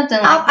 Something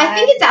like that. I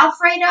think it's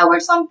Alfredo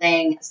or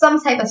something. Some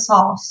type of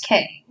sauce.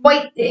 Okay.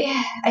 White.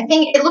 I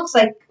think it looks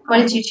like. What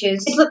did you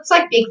choose? It looks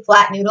like big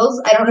flat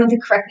noodles. I don't know the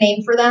correct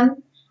name for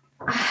them.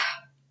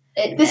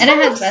 It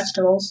has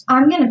vegetables.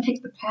 I'm gonna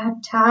pick the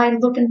pad thai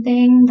looking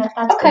thing.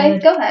 That's okay.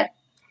 Good. Go ahead.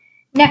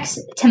 Next,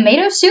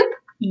 tomato soup.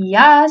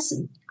 Yes.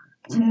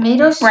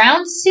 Tomato soup.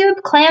 Brown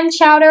soup, clam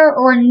chowder,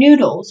 or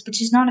noodles, which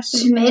is not a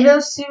soup. Tomato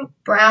soup,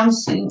 brown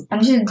soup. I'm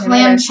choosing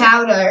clam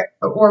chowder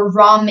or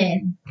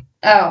ramen.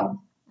 Oh.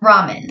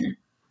 Ramen.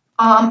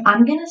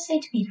 I'm gonna say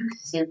tomato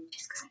soup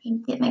just because I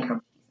can get my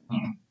cookies in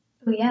there.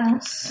 Oh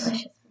yes.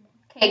 Delicious.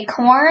 Okay,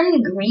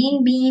 corn,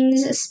 green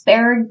beans,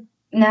 asparagus.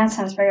 No, that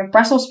sounds very good.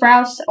 Brussels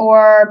sprouts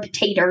or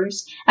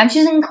potatoes. I'm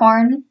choosing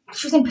corn. I'm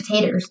choosing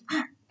potatoes.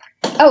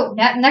 Oh,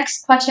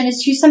 next question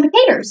is choose some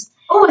potatoes.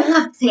 Oh, I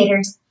love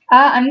potatoes.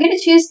 I'm gonna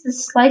choose the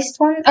sliced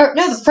one. Or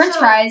no, the French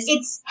fries.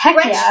 It's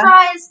French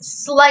fries,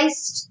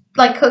 sliced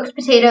like cooked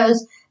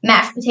potatoes,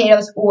 mashed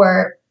potatoes,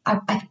 or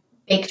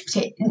baked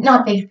potato,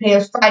 not baked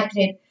potatoes, fried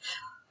potato.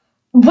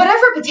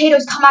 Whatever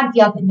potatoes come out of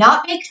the oven,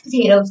 not baked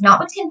potatoes, not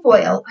with tin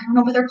foil. I don't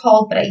know what they're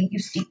called, but I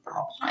used to eat them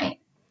all the time.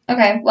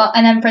 Okay, well,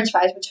 and then French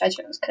fries, which I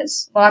chose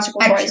because logical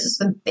choice. I chose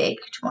the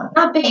baked one,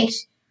 not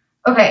baked.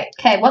 Okay.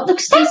 Okay, what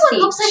looks tasty? That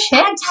one looks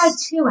like pad thai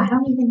too. I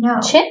don't even know.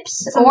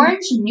 Chips,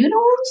 orange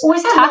noodles, or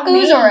is that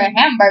tacos, or a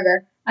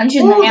hamburger? I'm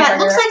choosing the hamburger. That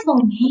looks like lo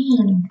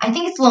mein. I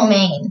think it's lo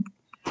mein.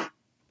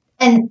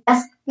 And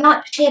that's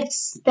not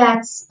chips.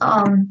 That's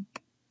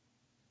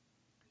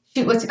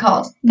shoot, what's it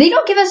called? They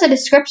don't give us a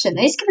description.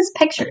 They just give us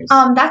pictures.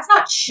 That's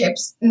not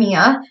chips,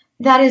 Mia.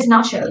 That is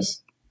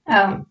nachos.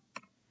 Oh.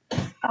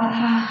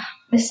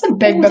 This is a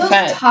big buffet.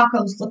 Those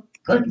tacos look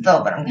good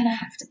though, but I'm gonna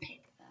have to pick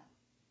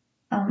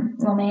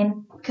lo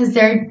mein because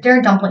there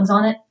are dumplings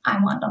on it. I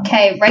want them.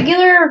 Okay,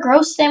 regular or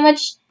gross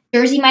sandwich,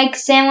 Jersey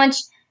Mike's sandwich,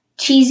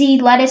 cheesy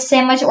lettuce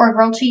sandwich, or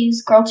grilled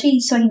cheese. Grilled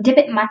cheese, so I can dip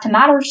it in my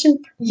tomato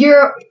soup.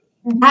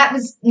 That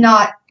was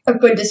not a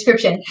good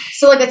description.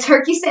 So like a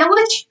turkey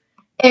sandwich,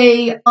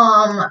 a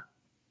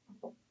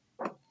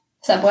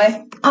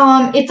Subway.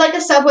 It's like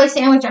a Subway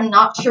sandwich. I'm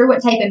not sure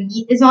what type of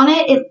meat is on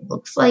it. It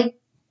looks like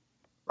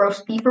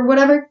roast beef or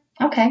whatever.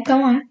 Okay,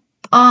 go on.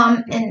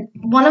 And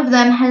one of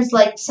them has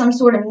like some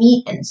sort of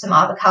meat and some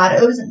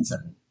avocados and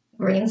some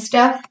green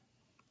stuff.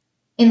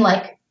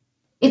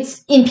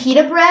 It's in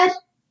pita bread.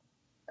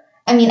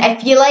 I mean, I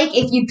feel like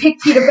if you pick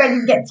pita bread,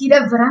 you get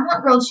pita, but I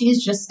want grilled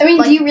cheese just... do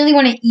you really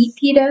want to eat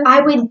pita?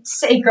 I would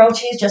say grilled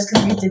cheese just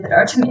because we did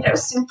our tomato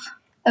soup.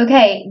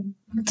 Okay,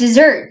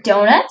 dessert,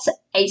 donuts,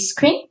 ice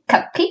cream,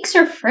 cupcakes,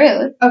 or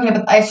fruit? Okay,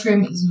 but the ice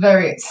cream is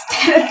very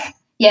aesthetic.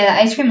 Yeah,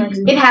 the ice cream looks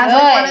good. It has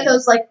one of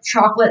those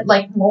chocolate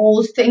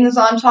roll things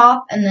on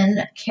top, and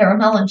then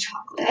caramel and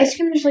chocolate. The ice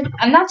cream is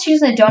I'm not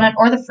choosing the donut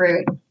or the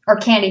fruit or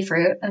candy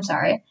fruit. I'm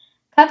sorry.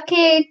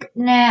 Cupcake,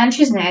 nah. I'm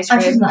choosing the ice cream.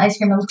 I'm choosing the ice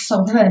cream. It looks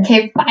so good.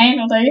 Okay,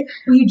 finally.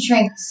 Will you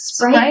drink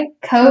Sprite,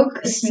 Coke,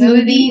 a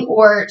smoothie,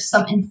 or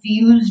some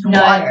infused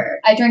water?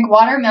 I drink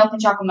water, milk,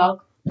 and chocolate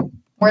milk.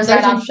 Where's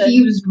that option?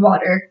 Infused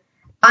water.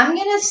 I'm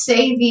gonna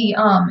say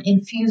the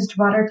infused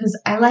water because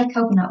I like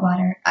coconut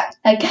water.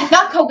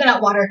 Not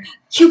coconut water,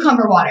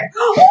 cucumber water.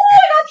 Oh, I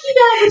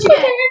got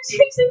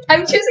pita.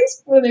 I'm choosing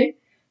smoothie.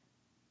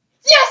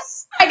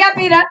 Yes, I got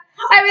pita.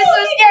 I was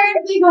so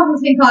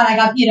scared. Thank God I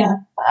got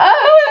PETA.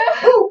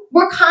 Ooh,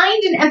 we're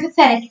kind and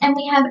empathetic, and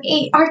we have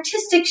a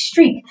artistic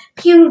streak.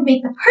 PETA would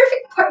make the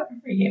perfect partner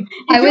for you.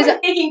 I was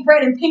baking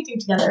bread and painting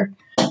together.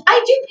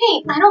 I do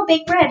paint. I don't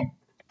bake bread.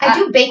 I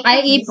do bake.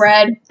 I eat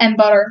bread and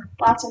butter.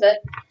 Lots of it.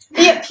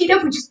 Yeah, PETA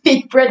would just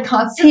bake bread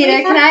constantly.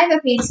 PETA, can I have a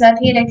pizza?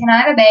 PETA, can I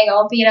have a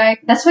bagel? PETA,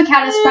 that's what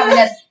Candace probably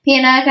does.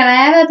 PETA, can I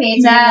have a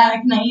pizza?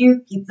 PETA, can I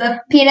have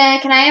pizza? PETA,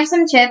 can I have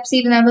some chips,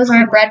 even though those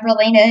aren't bread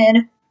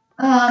related?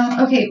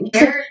 Okay.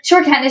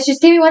 Sure, Candace,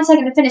 just give me 1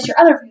 second to finish your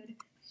other food.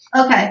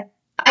 Okay.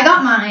 I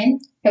got mine.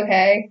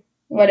 Okay.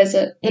 What is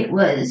it? It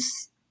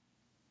was,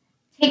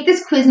 take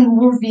this quiz and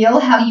we'll reveal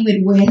how you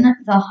would win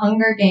the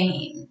Hunger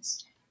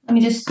Games. Let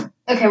me just...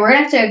 Okay, we're going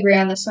to have to agree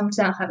on this one because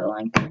I don't have a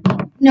link.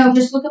 No,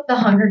 just look up the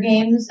Hunger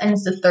Games, and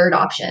it's the third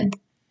option.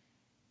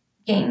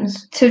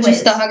 Games. So quiz.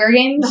 Just the Hunger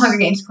Games? The Hunger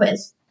Games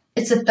quiz.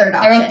 It's the third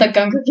option. I wrote the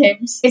Hunger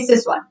Games. It's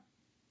this one.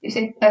 You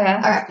see? Okay.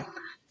 Alright.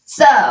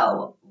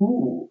 So,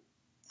 ooh.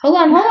 Hold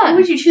on. Who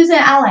would you choose an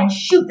ally?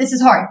 Shoot, this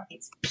is hard.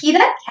 It's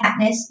PETA,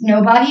 Katniss,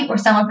 Nobody, or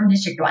someone from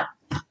District 1.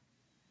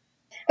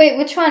 Wait,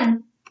 which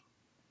one?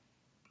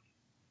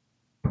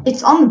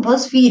 It's on the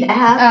BuzzFeed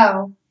app.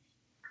 Oh.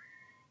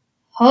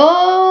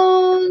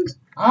 Hold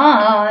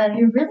on.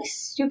 You're really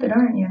stupid,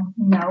 aren't you?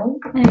 No,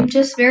 I'm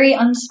just very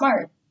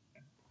unsmart.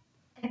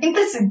 I think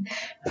this is...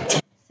 So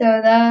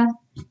the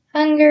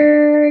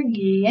Hunger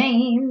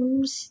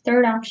Games,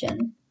 third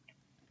option.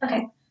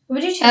 Okay. What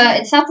would you choose?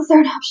 It's not the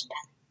third option.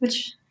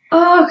 Which?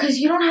 Oh, because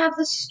you don't have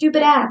the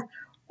stupid app.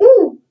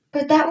 Ooh,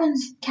 but that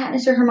one's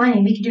Katniss or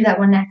Hermione. We could do that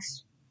one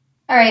next.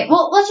 All right.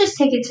 Well, let's just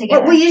take it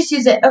together. We just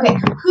use it. Okay.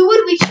 Who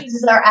would we choose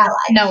as our ally?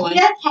 No one.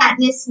 PETA,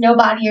 Katniss,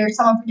 Nobody, or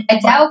someone from... I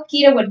doubt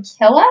PETA would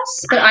kill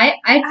us, but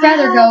I'd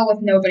rather go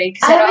with Nobody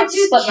because I would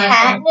do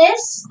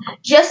Katniss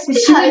just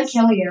because she would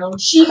kill you.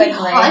 She would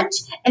hunt,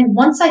 and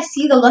once I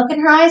see the look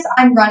in her eyes,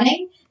 I'm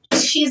running.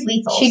 She's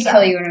lethal. She'd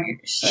kill you in her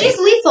ears. She's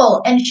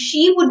lethal, and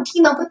she would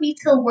team up with me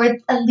till we're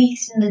at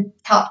least in the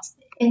top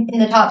in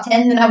the top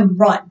 10. Then I would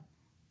run.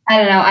 I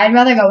don't know. I'd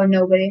rather go with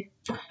Nobody.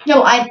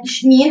 No,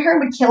 me and her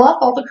would kill off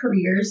all the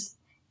careers,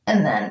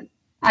 and then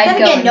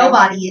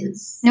Nobody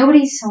is.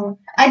 Nobody's so.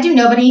 I do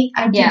Nobody.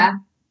 Yeah.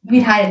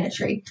 We'd hide in a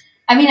tree.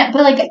 I mean,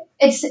 but like,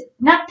 it's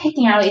not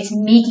picking an ally; it's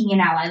making an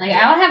ally. Like,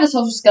 I don't have the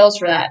social skills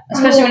for that,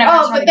 especially when I'm.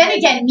 Oh, but then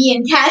again, me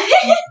and Kat,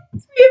 we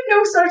have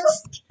no social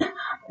skills.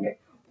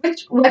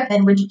 Which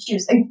weapon would you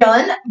choose? A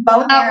gun,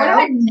 bow and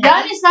arrow?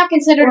 Gun is not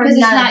considered because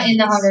it's not in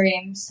the Hunger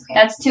Games. Okay.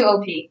 That's too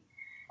OP.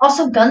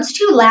 Also, gun's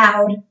too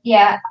loud.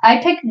 Yeah,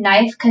 I picked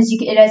knife because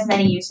it has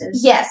many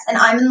uses. Yes, and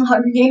I'm in the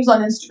Hunger Games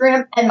on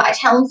Instagram, and my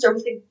talents are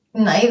with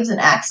knives and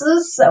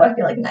axes, so I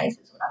feel like knife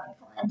is what I'm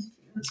going to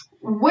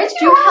plan. Would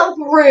you help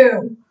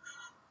Rue?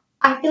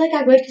 I feel like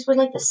I would because we're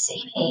like the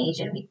same age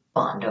and we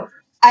bond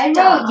over. I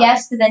wrote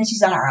yes, but then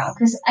she's on her own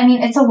because I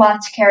mean it's a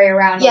lot to carry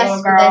around. Yes, a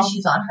little girl. But then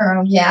she's on her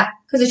own. Yeah,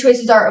 because the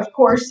choices are, of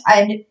course,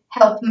 I'd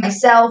help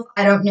myself.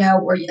 I don't know,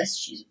 or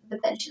yes,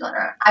 but then she's on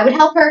her own. I would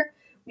help her.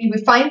 We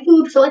would find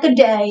food for like a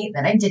day,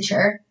 then I'd ditch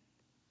her.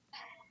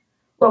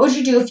 What would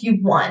you do if you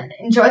won?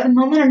 Enjoy the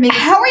moment or make a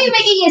speech? How are you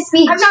making a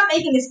speech? I'm not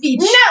making a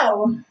speech.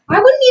 No. I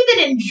wouldn't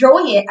even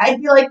enjoy it.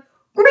 I'd be like,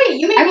 great,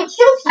 you made me kill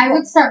people. I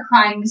would start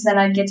crying because then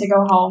I'd get to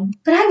go home.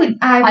 But I would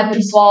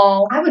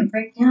bawl. I would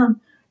break down.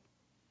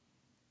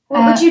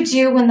 What would you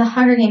do when the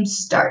Hunger Games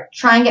start?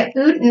 Try and get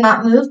food and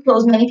not move, kill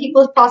as many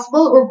people as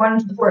possible, or run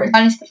into the forest?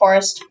 Run into the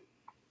forest.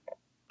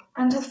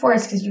 Run into the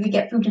forest because you could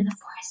get food in the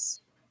forest.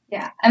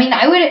 Yeah. I mean,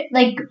 I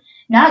would,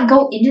 not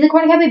go into the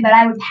corn cafe, but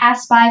I would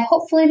pass by.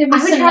 Hopefully there'd be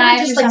some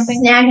knives or something.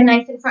 Snag a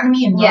knife in front of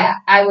me and run.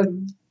 I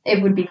would.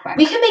 It would be quick.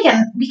 We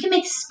can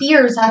make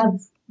spears out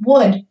of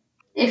wood.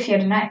 If you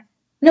had a knife.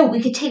 No,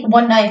 we could take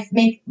one knife,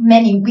 make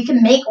many. We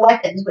can make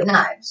weapons with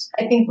knives.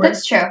 I think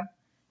that's true.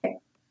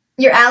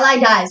 Your ally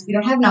dies. We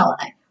don't have an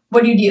ally.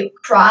 What do?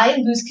 Cry,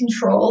 lose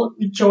control,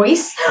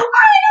 rejoice? I don't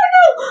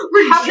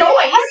know.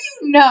 Rejoice?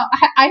 No,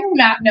 I do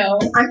not know.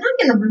 I'm not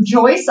gonna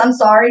rejoice. I'm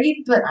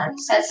sorry, but I'm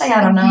just gonna say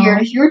I don't know.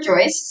 Weird. If you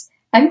rejoice,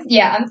 I don't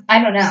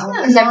know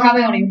because I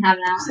probably won't even have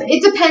an ally.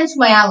 It depends who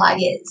my ally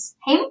is.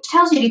 Hayden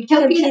tells you to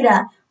kill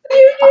PETA.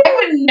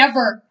 I would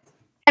never,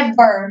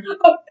 ever.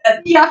 Oh,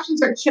 the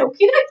options are kill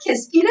PETA,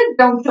 kiss PETA,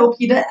 don't kill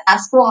PETA,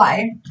 ask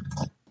why.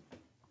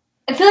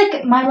 I feel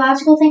like my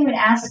logical thing would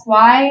ask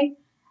why.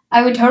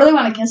 I would totally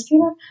want to kiss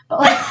PETA, but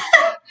like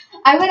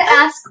I would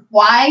ask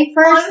why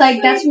first.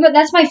 Honestly, like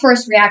that's my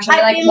first reaction.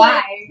 I'd be like,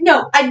 why?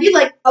 No, I'd be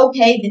like,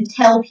 okay, then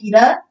tell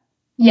PETA.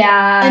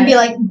 Yeah. And be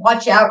like,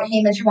 watch out,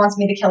 Hamish wants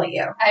me to kill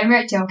you. I'd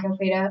write don't kill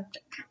PETA.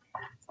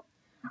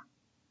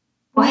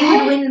 We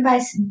would win by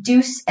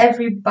seduce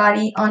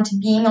everybody onto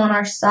being on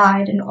our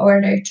side in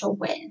order to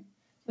win.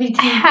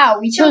 How?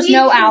 We chose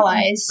no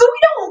allies. But we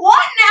don't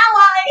want an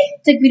ally!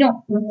 It's like we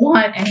don't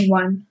want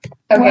anyone.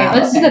 Okay,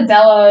 let's do the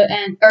Bella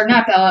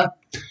not Bella,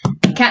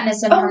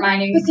 Katniss and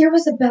Hermione. But there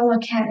was a Bella,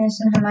 Katniss,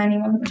 and Hermione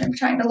one which I'm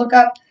trying to look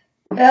up.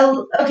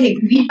 Okay,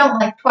 we don't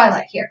like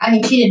Twilight here. I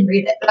mean, she didn't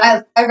read it, but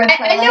I read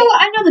Twilight.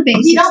 I know the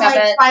basics of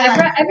it.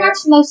 Twilight. I've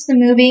watched most of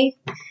the movie.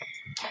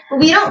 But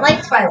we don't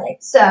like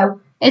Twilight, so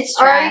It's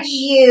trash. Are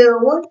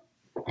you?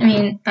 I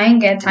mean, I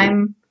ain't got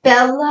time.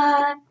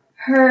 Bella,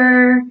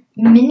 her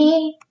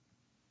Minnie,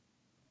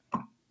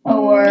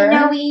 or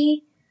Minnoe,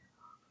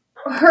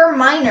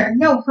 Hermione.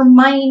 No,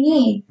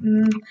 Hermione. How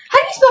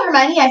do you spell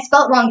Hermione? I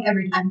spell it wrong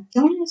every time.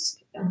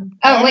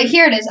 Oh, wait,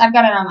 here it is. I've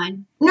got it on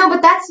mine. No,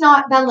 but that's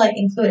not Bella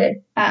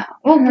included.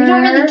 Well, we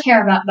don't really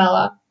care about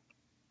Bella.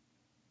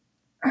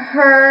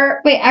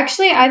 Wait,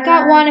 actually, I've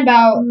got one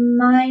about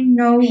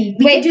Minnoe. We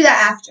can do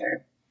that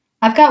after.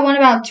 I've got one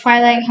about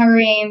Twilight, Hunger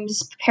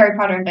Games, Harry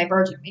Potter, and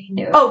Divergent. We can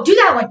do it. Oh, do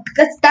that one.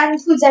 That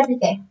includes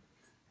everything.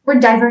 We're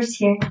diverse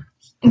here.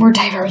 We're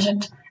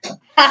divergent.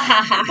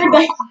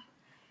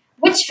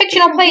 Which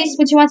fictional place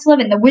would you want to live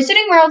in? The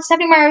Wizarding World,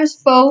 Stephanie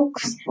Meyer's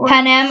Folks,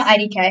 Panem,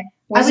 IDK.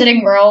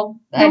 Wizarding World.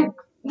 No,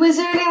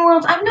 Wizarding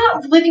World. I'm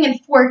not living in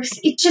Forks.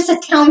 It's just a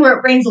town where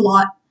it rains a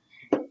lot.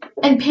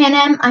 And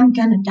Panem, I'm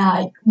gonna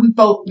die. We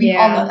all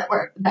know that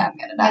I'm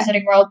gonna die.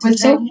 Wizarding World.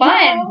 It's so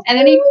fun. And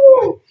then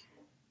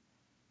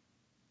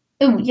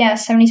ooh, yeah,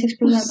 76%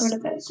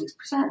 voted it.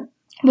 76%.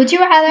 Would you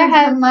rather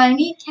have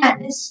Hermione,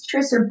 Katniss,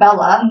 Triss, or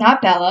Bella?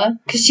 Not Bella,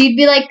 because she'd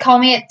be like, call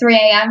me at 3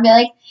 a.m. and be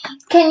like,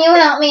 can you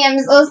help me? I'm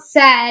so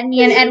sad.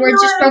 Me and Edward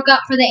just broke up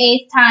for the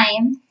 8th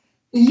time.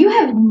 You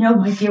have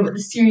no idea what the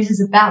series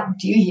is about,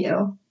 do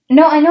you?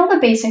 No, I know the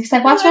basics.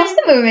 I've watched most of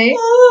the movie.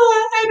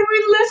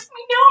 Edward left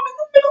me now. I'm in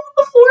the middle of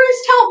the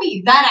forest. Help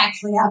me. That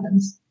actually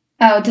happens.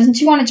 Oh, doesn't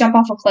she want to jump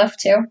off a cliff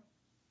too?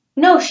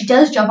 No, she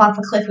does jump off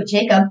a cliff with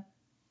Jacob.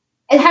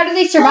 And how do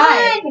they survive?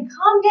 Fine,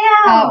 calm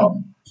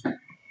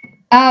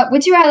down.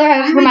 Would you rather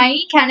have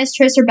Hermione, Katniss,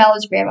 Triss, or Bella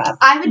to grab up?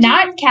 I would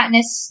not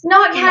Katniss.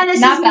 Not Katniss.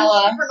 Not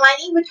Bella.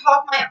 Hermione would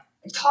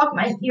talk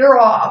my ear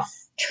off.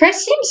 Triss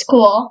seems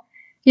cool.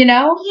 You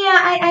know? Yeah,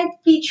 I'd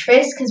be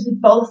Triss because we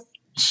both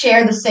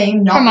share the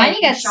same knowledge.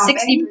 Hermione got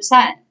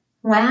 60%.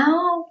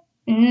 Wow.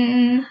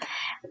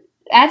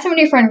 Add someone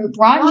to your friend group.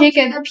 Ron,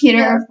 Jacob,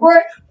 Peter.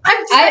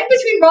 I'm deciding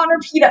between Ron or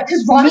Peter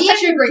because Ron is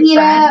such a great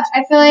friend.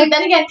 I feel like. But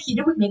then again,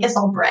 Peter would make us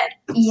all bread.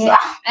 Yeah.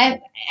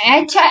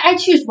 I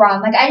choose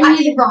Ron. Like I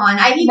need Ron.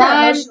 I need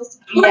that emotional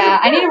support. Yeah,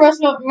 I need a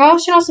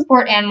emotional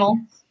support animal.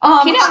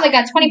 Peter only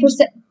got 20%.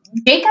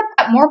 Jacob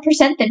got more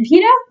percent than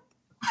Peter?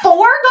 4 got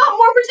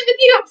more percent than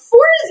Peter. 4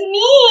 is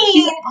mean.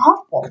 He's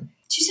awful.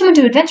 Choose someone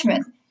to adventure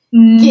with.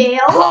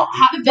 Gail,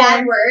 the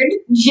bad word,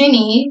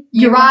 Ginny,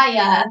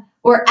 Uriah,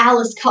 or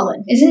Alice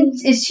Cullen.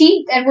 Is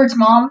she Edward's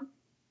mom?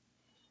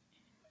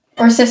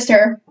 Or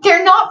sister?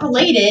 They're not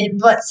related,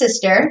 but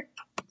sister.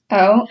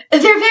 Oh.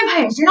 They're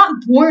vampires. They're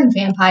not born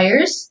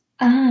vampires.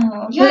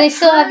 Oh. But they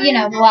still have,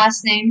 the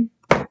last name.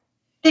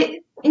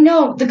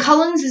 No, the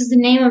Cullens is the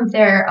name of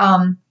their,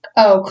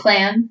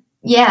 clan.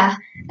 Yeah.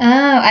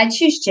 Oh, I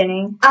choose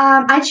Ginny.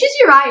 I choose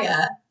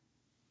Uriah.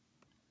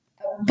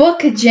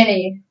 Book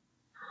Ginny.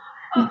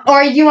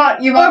 Or you want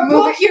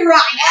book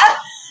Uriah.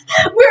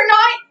 We're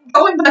not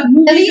going by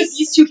movies of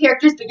these two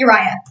characters, but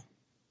Uriah.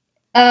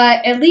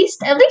 At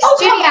least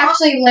Ginny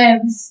actually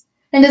lives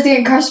and doesn't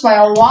get crushed by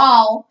a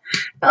wall.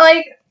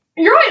 Like,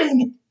 Uriah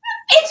doesn't.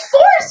 It's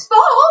Forrest's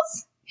fault.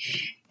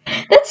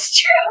 That's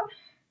true.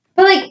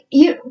 But like, do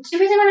you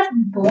really want a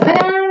boy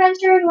on an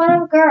adventure and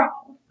want a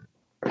girl?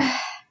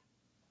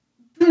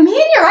 Me and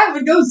Uriah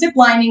would go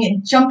ziplining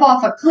and jump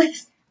off a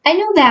cliff. I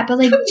know that, but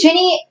like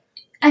Ginny,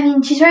 I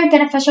mean, she's very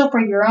beneficial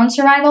for your own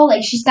survival.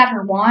 Like, she's got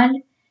her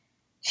wand.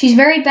 She's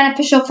very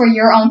beneficial for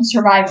your own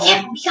survival.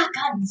 Yeah, we got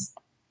guns.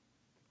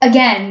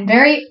 Again,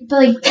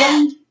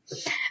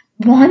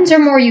 wands are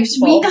more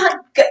useful.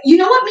 You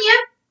know what, Mia?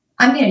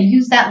 I'm going to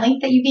use that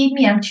link that you gave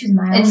me. I'm choosing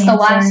my own It's the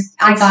last.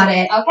 I got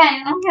it.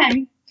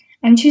 Okay.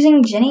 I'm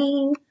choosing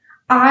Ginny.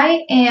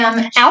 I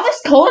am...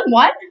 Alice Cullen,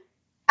 what?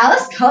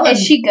 Alice Cullen.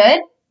 Is she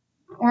good?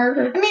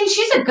 I mean,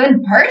 she's a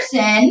good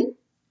person.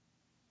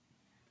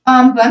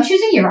 But I'm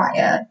choosing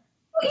Uriah.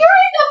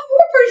 Uriah got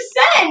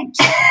 4%!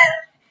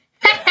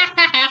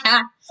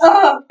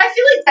 I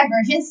feel like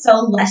Divergent's so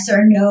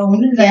lesser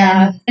known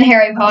than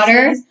Harry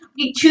Potter.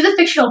 We choose a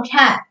fictional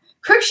cat.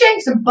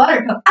 Crookshanks or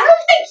Buttercup. I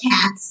don't like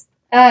cats.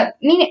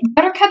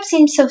 Buttercup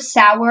seems so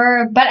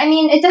sour, but I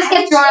mean, it does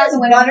get thrown out the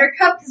window.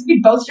 Buttercup because we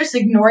both just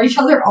ignore each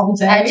other all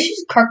day. I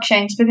choose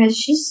Crookshanks because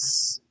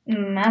she's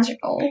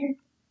magical.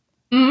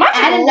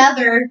 Add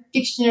another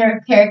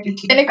dictionary character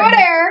to Gonna go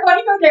there.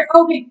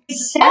 Okay.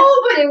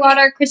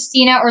 Water,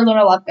 Christina, or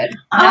Luna Lovegood.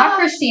 Not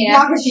Christina.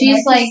 Not Christina.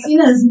 She's like...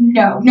 Christina's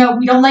no,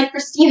 we don't like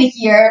Christina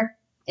here.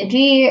 It'd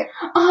be...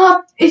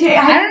 I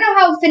don't know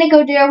how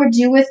Finnegan would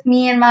do with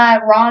me and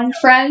my Ron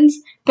friends,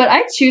 but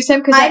I'd choose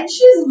him because I'd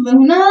choose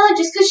Luna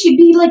just because she'd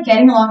be like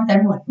getting along with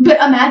everyone. But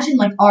imagine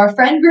like our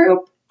friend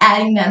group,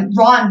 adding them.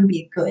 Ron would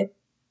be good.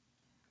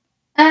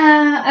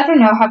 I don't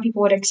know how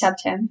people would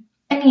accept him.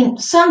 I mean,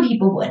 some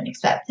people wouldn't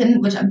accept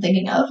him, which I'm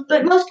thinking of,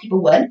 but most people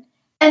would.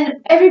 And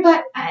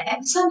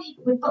some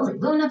people would bully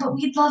Luna, but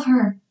we'd love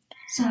her.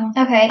 So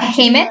okay,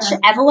 Hamish,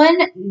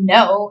 Evelyn,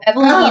 no,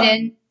 Evelyn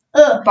Eden,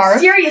 Barth,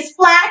 Sirius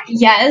Black,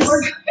 yes.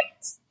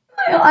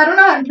 I don't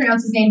know how to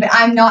pronounce his name, but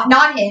I'm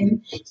not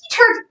him. He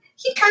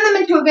turned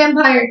them into a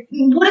vampire.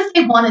 What if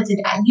they wanted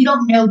to die? You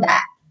don't know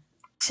that.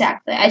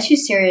 Exactly. I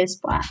choose Sirius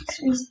Black.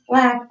 Sirius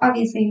Black,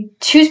 obviously.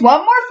 Choose one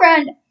more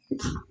friend.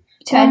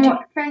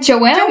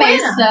 Joanna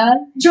Mesa.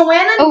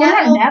 Joanna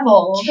Neville.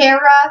 Neville.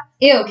 Kara.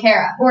 Ew,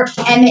 Kara. Or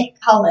Emmett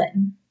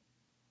Cullen.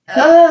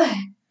 Ugh.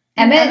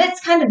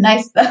 Emmett's kind of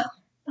nice, though.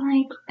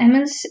 Like,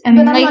 Emmett's... I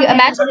mean, like,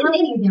 imagine... I'm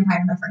dating a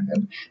vampire in my friend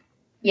group.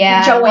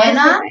 Yeah.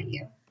 Joanna?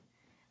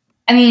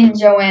 I mean,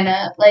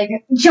 Joanna. Like...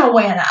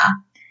 Joanna.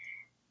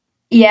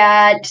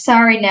 Yeah,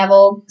 sorry,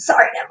 Neville.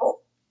 Sorry, Neville.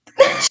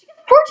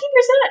 14%?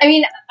 I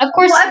mean, of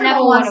course,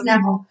 Neville wants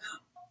Neville.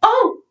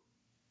 Oh.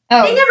 They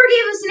never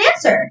gave us an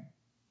answer.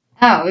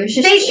 Oh, it was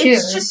just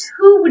choose. It's just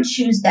who would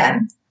choose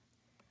them.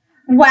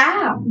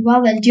 Wow.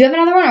 Well then, do you have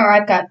another one, or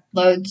I've got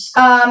loads?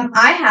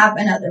 I have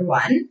another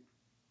one.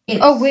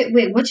 Oh wait,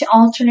 which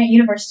alternate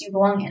universe do you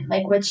belong in?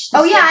 Like which?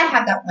 Oh yeah, I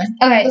have that one.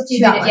 Okay, let's do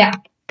that one. Yeah.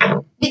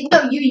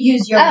 No, you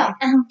use your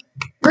link.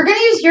 We're gonna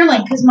use your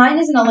link because mine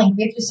isn't a link.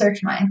 We have to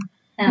search mine.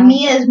 Oh.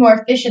 Mia is more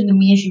efficient than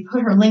me, and she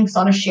put her links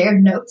on a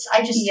shared notes.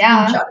 I just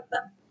screenshotted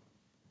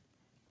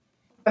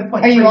them.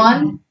 Are you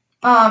on?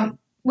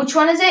 Which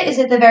one is it? Is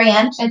it the very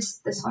end? It's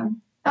this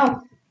one.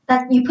 Oh,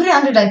 that you put it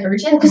under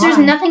Divergent? Because there's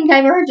nothing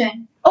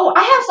Divergent. Oh,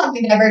 I have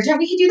something Divergent.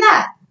 We could do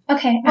that.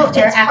 Okay.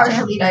 After.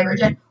 Partially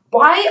Divergent.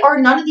 Why are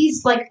none of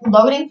these like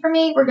loading for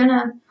me? We're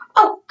gonna.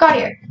 Oh, got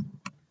here.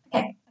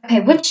 Okay. Okay.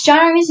 Which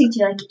genre of music do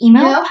you like?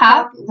 Emo,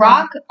 pop,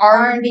 rock,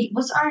 R&B.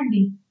 What's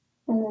R&B?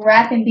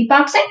 Rap and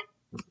beatboxing.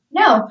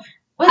 No.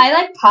 I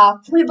like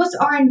pop. Wait, what's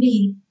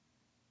R&B?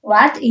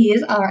 What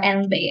is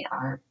R&B?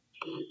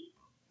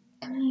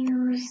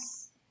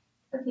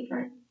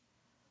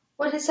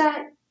 What is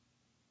that?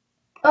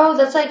 Oh,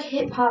 that's like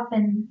hip hop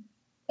and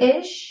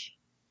ish.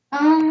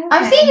 Okay.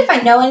 I'm seeing if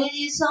I know any of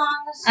these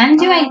songs. I'm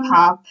doing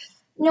pop.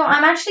 No,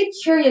 I'm actually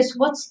curious.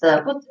 What's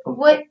the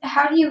what?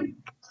 How do you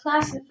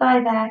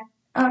classify that?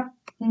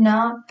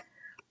 No.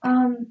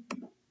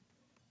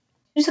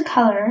 There's a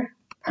color.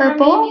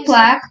 Purple,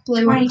 black,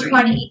 blue,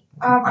 2020.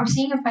 I'm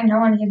seeing if I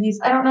know any of these.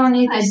 I don't know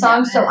any of these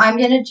songs, so I'm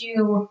gonna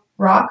do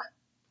rock.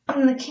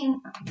 I'm the king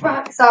of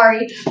rock.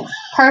 Sorry.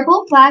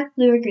 Purple, black,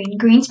 blue, or green.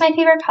 Green's my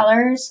favorite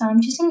color, so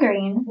I'm choosing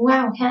green.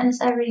 Wow, Katniss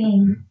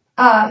Everdeen.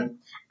 I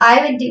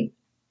would do.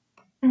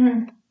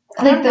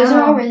 Like those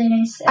are all really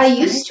nice. I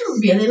used to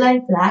really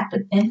like black,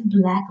 but then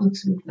black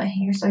looks weird with my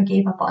hair, so I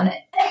gave up on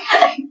it.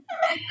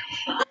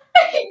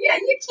 Yeah,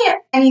 you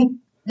can't. I mean,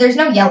 there's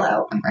no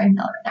yellow. I'm wearing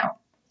yellow right now.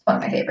 It's one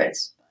of my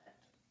favorites.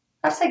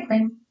 That's like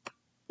green.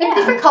 Yeah.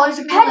 Different colors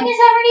of green. Katniss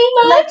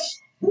Everdeen much?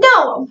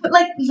 No, but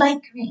like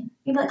light green.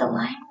 You like a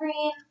lime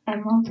green?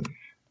 Emerald.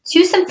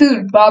 Choose some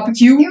food.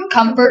 Barbecue.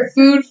 Comfort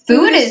food.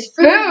 Food is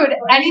food.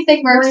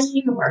 Anything works.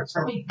 Even works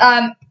for me. Ew.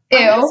 I'm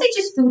gonna say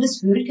just food is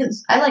food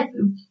because I like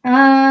food.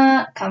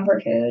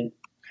 Comfort food.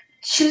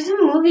 Choose a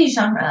movie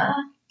genre.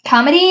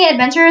 Comedy,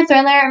 adventure,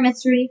 thriller,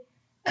 mystery.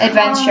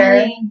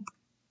 Adventure.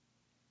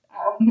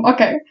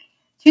 Okay.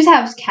 Choose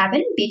house,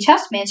 cabin, beach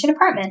house, mansion,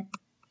 apartment.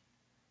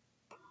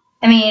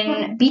 I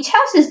mean, beach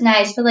house is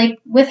nice, but like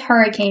with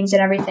hurricanes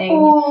and everything,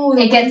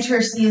 it gets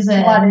winter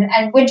season. Flooded.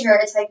 And winter,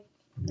 it's like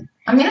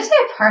I'm gonna say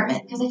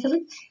apartment because I feel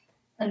like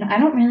I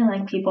don't really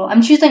like people.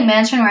 I'm choosing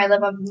mansion where I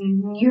live up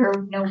near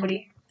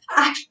nobody.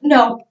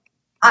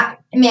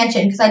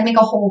 Mansion because I'd make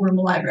a whole room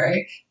a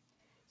library.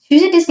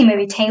 Choose a Disney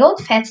movie: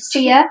 Tangled,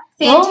 Fantasia.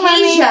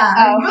 Fantasia.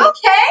 Are you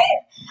okay?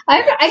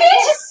 I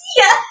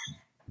Fantasia.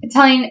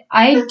 Italian.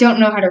 I don't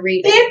know how to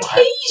read.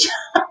 Fantasia.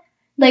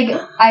 Like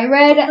I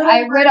read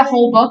a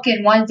whole book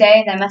in one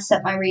day and I messed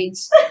up my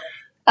reads.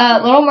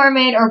 Little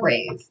Mermaid or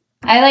Brave.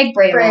 I like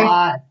Brave a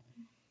lot.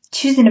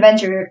 Choose an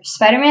Avenger: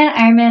 Spider-Man,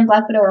 Iron Man,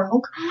 Black Widow, or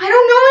Hulk. I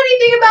don't know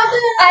anything about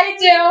this. I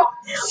do.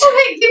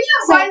 Okay, give me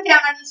a rundown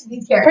on each of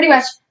these characters. Pretty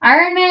much,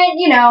 Iron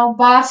Man,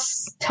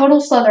 boss, total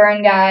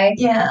Slytherin guy.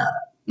 Yeah.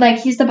 Like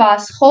he's the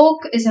boss.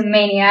 Hulk is a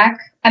maniac.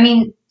 I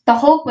mean, the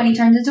Hulk when he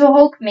turns into a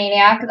Hulk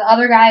maniac. The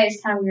other guy is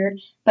kind of weird,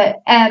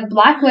 but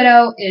Black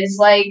Widow is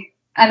like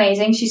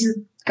amazing. She's a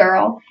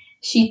girl.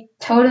 She's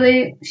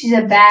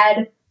a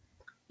bad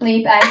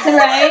bleep accent,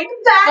 right?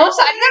 Both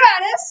sides of the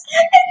baddest.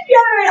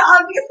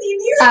 Obviously,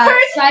 these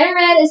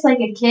Spider-Man is like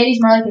a kid. He's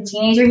more like a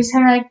teenager. He's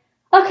kind of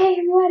like, okay,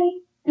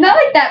 everybody. Not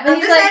like that, but I'm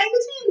he's like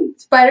between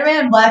Spider-Man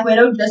and Black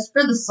Widow just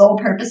for the sole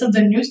purpose of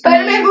the new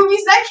Spider-Man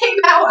movies that came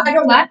out. I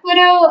don't Black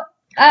Widow.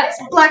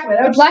 Black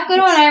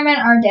Widow and Iron Man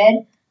are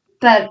dead,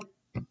 but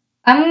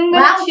I'm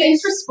gonna choose.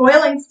 Thanks for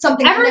spoiling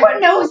something. Everyone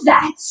knows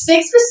that.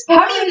 Thanks for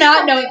spoiling. How do you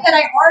not know that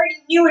I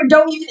already knew and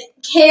don't even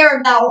care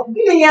about?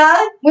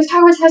 Yeah. Which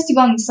Hogwarts house do you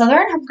belong in?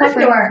 Slytherin?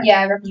 Gryffindor.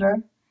 Yeah,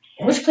 Gryffindor.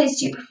 Which place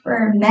do you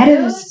prefer?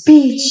 Meadows,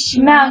 beach,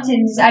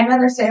 mountains. I'd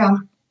rather stay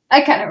home.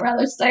 I kind of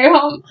rather stay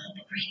home.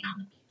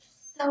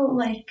 So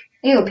like.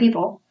 Ew,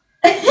 people.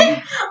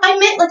 I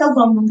meant like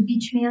alone on the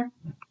beach, Mia.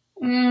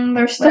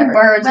 There's still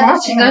birds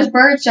watching. There's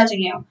birds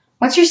judging you.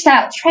 What's your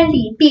style?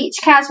 Trendy, beach,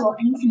 casual,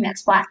 anything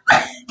that's black.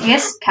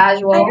 Yes,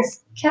 casual. I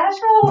guess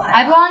casual.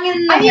 I belong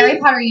in the Harry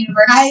Potter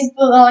universe. I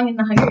belong in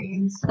the Hunger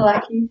Games.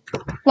 Lucky.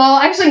 Well,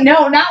 actually,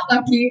 no, not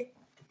lucky.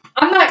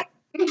 I'm not.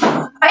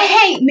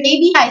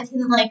 Maybe I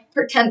can like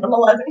pretend I'm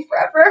 11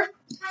 forever.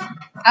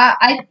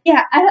 I feel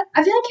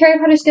like Harry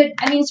Potter's good.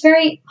 I mean, it's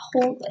very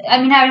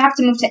I mean, I would have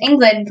to move to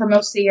England for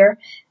most of the year,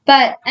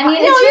 but I mean,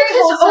 it's very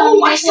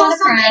wholesome. I saw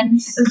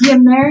friends. The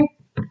American.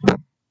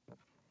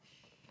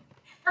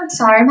 I'm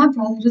sorry, my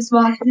brother just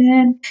walked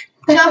in.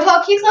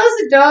 Jean-Paul, can you close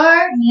the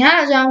door?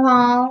 Yeah,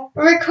 Jean-Paul.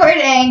 We're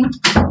recording.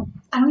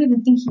 I don't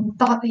even think he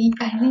thought that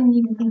I didn't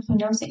even think he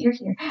knows that you're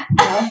here.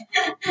 Well,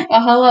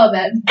 hello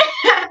then.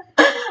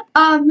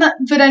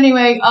 But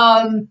anyway,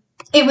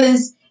 it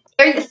was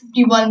Area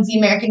 51's the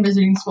American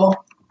Visiting School.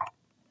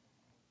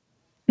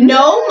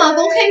 No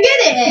Muggle can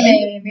get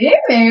in.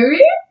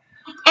 Maybe.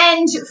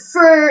 And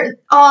for,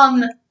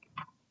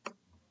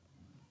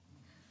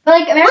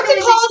 like, American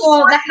Visiting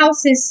School, the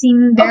houses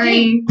seem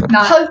very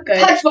not good.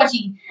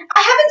 Pudgewudgie. I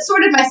haven't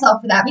sorted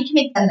myself for that. We can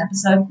make that an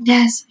episode.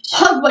 Yes.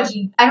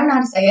 Pudgewudgie. I don't know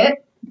how to say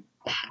it.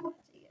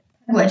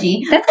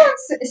 Pudgewudgie.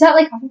 Is that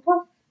like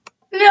Hufflepuff?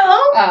 No.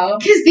 Oh.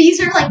 Because these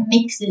are like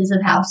mixes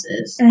of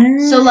houses.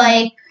 So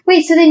like.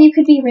 Wait, so then you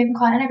could be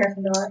Ravenclaw and a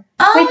Gryffindor.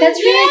 Oh, wait, that's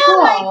really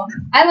cool.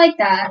 I like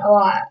that a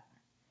lot.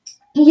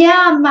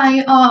 Yeah,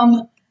 my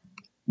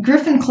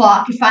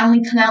Gryffindor could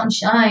finally come out and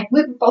shine.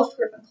 We're both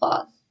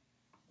Gryffindors.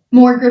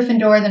 More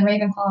Gryffindor than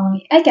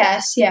Ravenclaw. I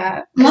guess,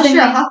 yeah. Unless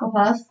you're a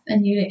Hufflepuff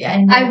and you.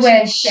 And I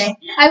wish.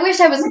 I wish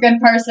I was a good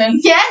person.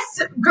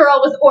 Yes, girl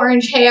with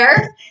orange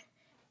hair.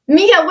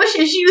 Mia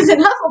wishes she was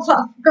in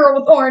Hufflepuff. Girl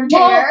with orange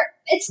hair.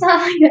 It's not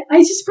like that. I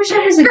just wish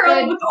I was a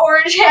girl with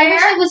orange hair. I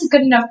wish I was a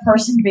good enough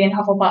person to be in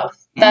Hufflepuff.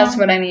 That's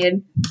what I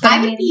mean. I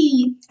would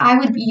be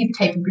the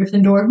type of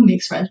Gryffindor who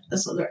makes friends with the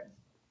Slytherin.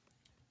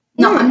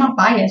 No, I'm not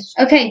biased.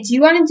 Okay, do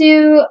you want to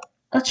do...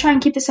 Let's try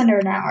and keep this under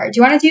an hour. Do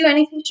you want to do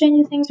anything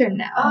Stranger Things or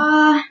no?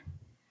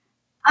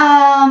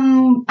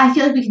 I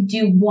feel like we could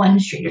do one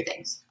Stranger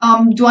Things.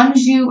 Do you want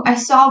to do... I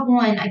saw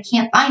one. I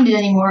can't find it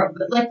anymore.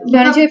 But like, do you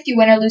want to do If You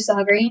Win or Lose the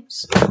Hunger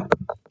Games?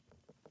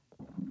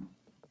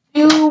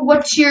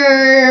 What's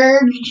your...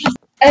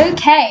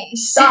 Okay.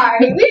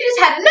 Sorry. We just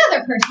had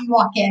another person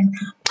walk in.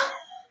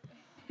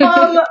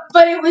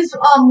 But it was,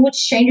 which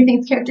Stranger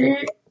Things character...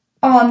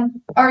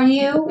 are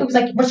you? It was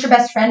like, what's your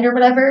best friend or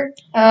whatever?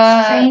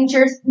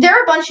 Strangers. There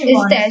are a bunch of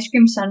ones. Is the Ice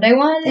Cream Sundae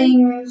one?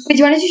 Things. Wait, do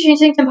you want to do Stranger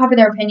Things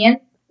Unpopular Opinion?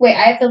 Wait,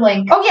 I have the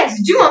link. Oh,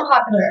 yes, do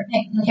Unpopular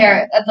Opinion.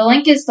 Here, the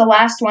link is the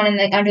last one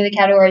under the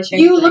category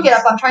Stranger You Things. look it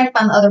up. I'm trying to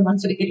find the other one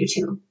so we could do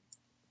two.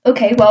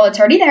 Okay, well, it's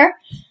already there.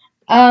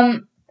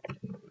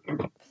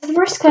 The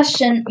first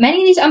question,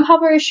 many of these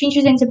unpopular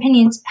Stranger Things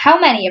opinions, how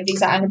many of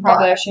these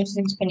unpopular Stranger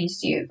Things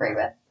opinions do you agree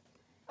with?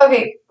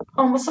 Okay,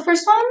 what's the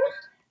first one?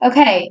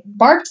 Okay,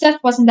 Barb's death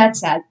wasn't that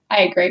sad.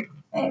 I agree.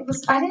 I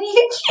didn't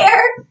even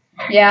care.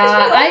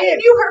 Yeah, I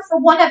knew her for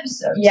one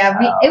episode. Yeah,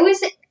 so. It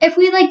was if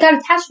we like got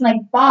attached to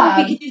like Bob.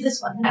 We could do this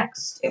one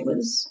next. It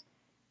was.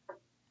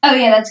 Oh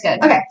yeah, that's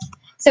good. Okay,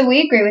 so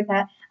we agree with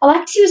that.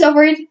 Alexi was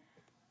overrated.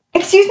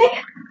 Excuse me.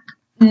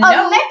 No.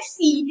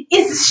 Alexi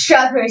is a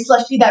strawberry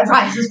slushie that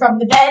rises from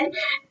the dead.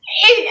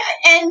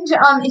 And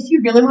if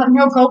you really want to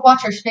know, go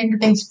watch our Stranger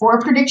Things 4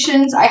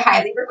 predictions. I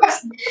highly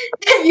request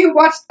that you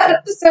watch that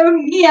episode.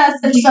 Mia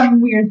said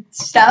some weird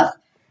stuff.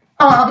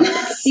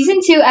 Season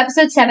 2,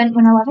 episode 7,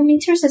 When 11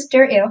 Meets Her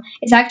Sister, ew,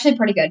 is actually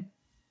pretty good.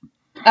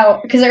 Oh,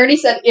 because I already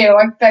said ew,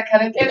 that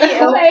kind of gave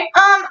it away.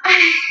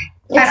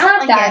 It's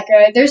not that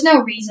good. There's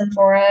no reason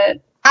for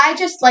it. I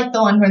just like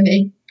the one where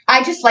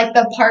I just like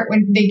the part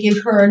when they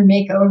give her a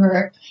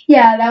makeover.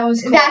 Yeah, that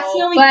was cool. That's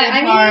the only good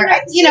part. I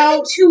mean, you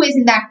know, 2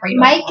 isn't that great.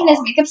 Mike and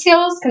his makeup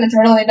skills could have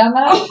totally done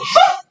that.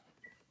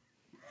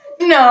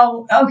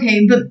 No,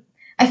 okay, but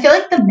I feel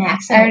like the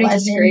Max and I already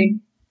disagreed.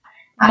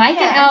 Mike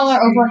and Elle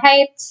are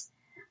overhyped.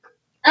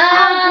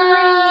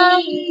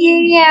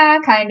 Yeah,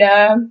 kind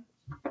of.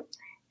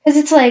 Because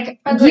it's like,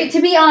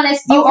 to be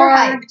honest, you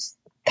are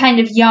kind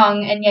of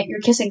young, and yet you're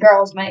kissing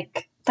girls,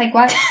 Mike. Like,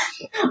 what?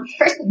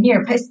 Freshman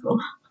year of high school.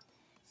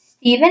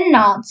 Steve and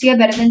Nancy are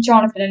better than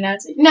Jonathan and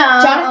Nancy. No.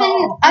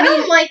 Jonathan, I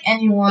don't like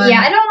anyone. Yeah,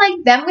 I don't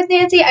like them with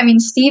Nancy. I mean,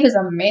 Steve is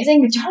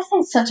amazing, but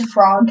Jonathan's such a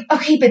frog.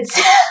 Okay, but...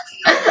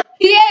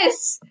 He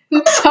is.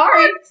 I'm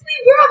sorry. Honestly,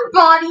 we're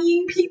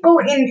embodying people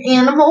in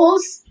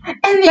animals. But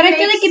I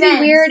feel like it'd be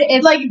weird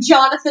if... Like,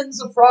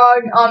 Jonathan's a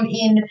frog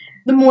in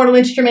The Mortal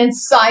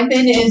Instruments.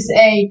 Simon is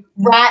a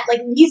rat.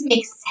 Like, these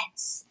make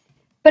sense.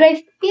 But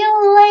I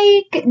feel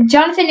like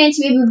Jonathan and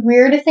Nancy would be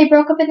weird if they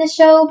broke up in the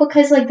show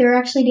because, like, they're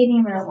actually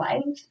dating in real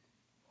life.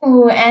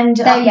 Oh, and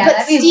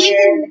that'd be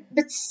weird.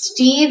 But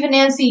Steve and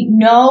Nancy,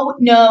 no,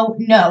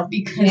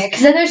 because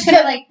then they're just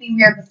gonna like be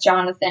weird with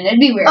Jonathan. It'd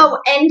be weird. Oh,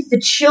 and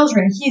the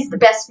children. He's the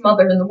best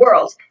mother in the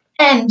world.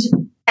 And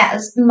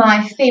as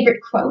my favorite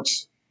quote,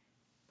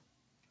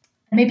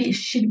 I may be a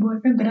shitty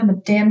boyfriend, but I'm a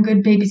damn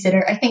good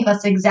babysitter. I think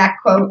that's the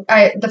exact quote.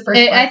 The first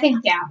one. I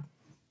think yeah.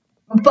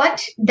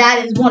 But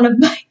that is one of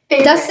my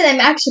favorites. Dustin and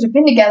Max should have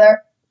been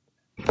together.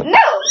 No,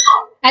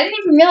 I didn't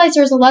even realize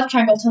there was a love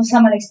triangle until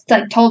someone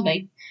told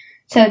me.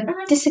 So,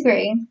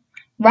 disagree.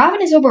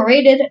 Robin is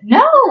overrated.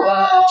 No!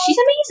 She's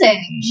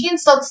amazing. She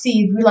installed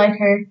Steve. We like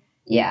her.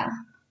 Yeah.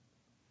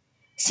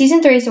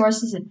 Season 3 is the worst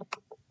season.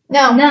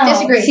 No,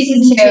 disagree.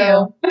 Season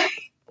 2.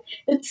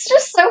 It's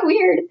just so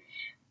weird.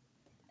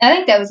 I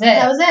think that was it.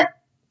 That was it.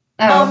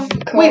 Oh,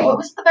 cool. Wait, what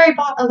was the very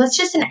bottom? Oh, that's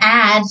just an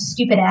ad.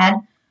 Stupid ad.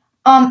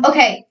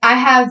 Okay, I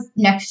have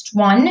next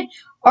one.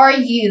 Are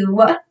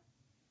you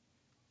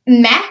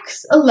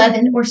Max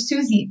 11 or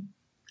Susie?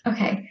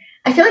 Okay.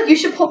 I feel like you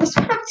should pull this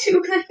one up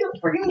too because I feel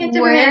like we're gonna get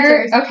different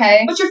answers.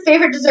 Okay. What's your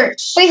favorite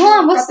dessert? Wait, hold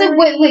on. What's the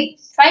wait?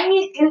 Send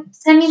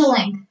me the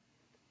link.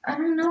 I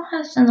don't know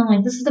how to send the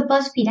link. This is the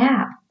BuzzFeed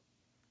app.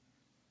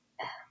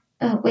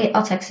 Oh wait,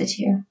 I'll text it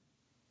to you.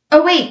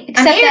 Oh wait,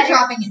 I'm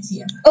airdropping it to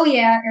you. Oh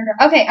yeah,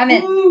 airdrop. Okay, I'm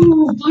in.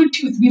 Ooh,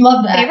 Bluetooth. We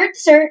love that. Favorite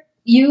dessert?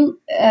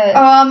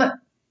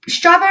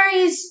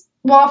 Strawberries,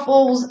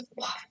 waffles,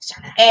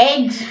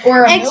 eggs,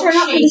 or a eggs milkshake. are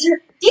not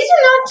dessert. These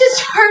are not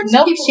desserts.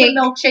 Milkshake.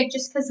 Milkshake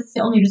just because it's the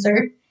only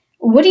dessert.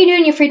 What do you do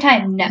in your free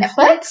time?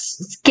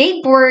 Netflix?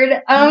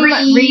 Skateboard?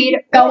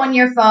 Read? Go on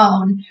your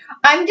phone.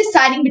 I'm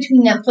deciding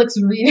between Netflix,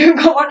 read, or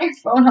go on your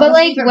phone. But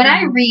like when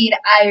I read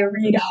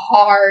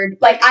hard.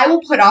 Like I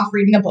will put off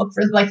reading a book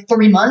for like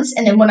 3 months,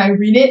 and then when I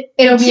read it,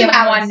 it'll be 2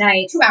 hours. One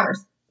night. 2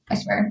 hours. I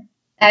swear.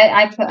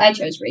 I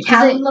chose read.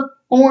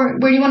 Or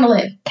where do you want to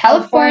live?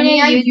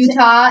 California,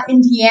 Utah,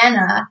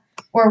 Indiana,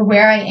 or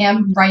where I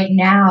am right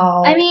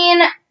now. I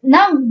mean,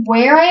 not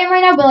where I am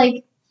right now, but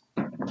like,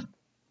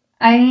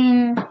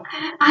 I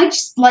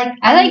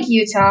like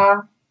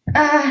Utah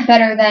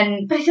better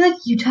than. But I feel like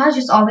Utah is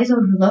just always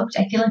overlooked.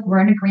 I feel like we're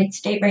in a great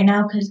state right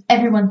now because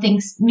everyone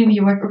thinks New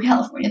York or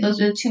California.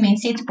 Those are the two main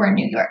states. We're in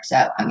New York,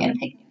 so I'm gonna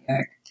pick New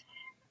York.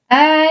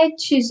 I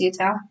choose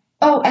Utah.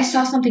 Oh, I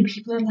saw something.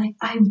 People are like,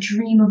 I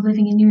dream of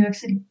living in New York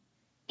City.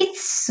 It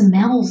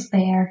smells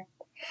there.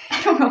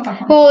 I don't know if I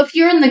want. Well, if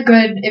you're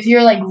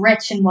like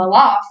rich and well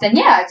off, then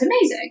yeah, it's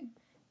amazing.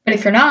 But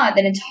if you're not,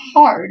 then it's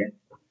hard.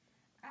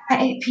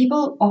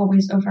 People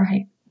always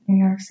overhype New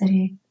York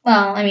City.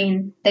 Well, I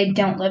mean, they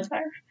don't live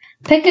there.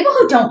 People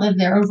who don't live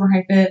there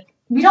overhype it.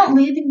 We don't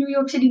live in New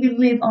York City. We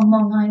live on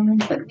Long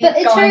Island, but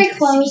it's very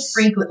close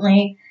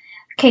frequently.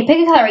 Okay, pick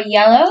a color: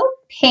 yellow,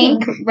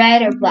 pink,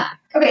 red, or black.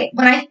 Okay,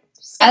 when I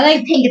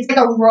like pink, it's like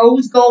a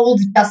rose gold,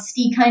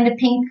 dusty kind of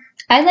pink.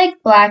 I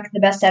like black the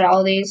best out of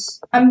all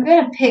these. I'm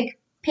gonna pick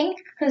pink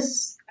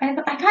because I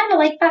kind of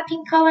like that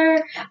pink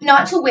color.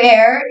 Not to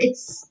wear.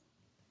 It's.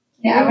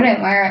 Yeah, I wouldn't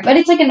wear it, but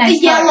it's like a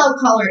nice color. Yellow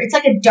color. It's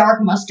like a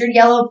dark mustard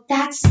yellow.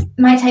 That's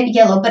my type of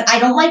yellow, but I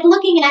don't like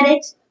looking at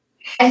it.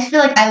 I just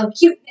feel like I look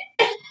cute.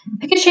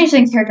 I could change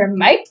the character.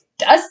 Mike,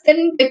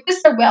 Dustin, pick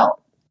this or Will.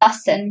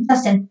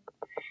 Dustin.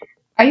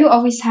 Are you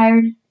always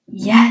tired?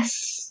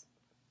 Yes.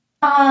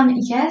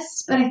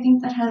 Yes, but I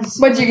think that has.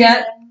 What'd you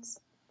get?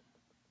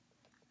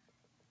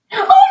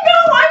 Oh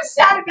no, I'm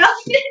sad about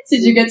it.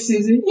 Did you get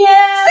Susie?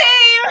 Yeah.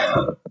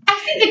 Same. I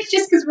think it's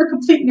just because we're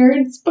complete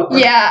nerds, but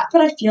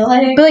But I feel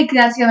like. But like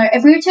that's the other.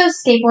 If we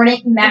chose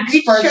skateboarding, Max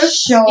for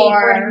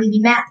sure. We'd be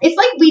Max. It's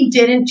like we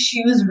didn't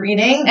choose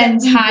reading and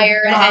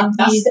tired and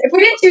Dustin. If we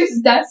didn't choose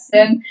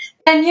Dustin,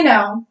 then we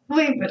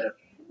would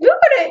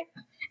have.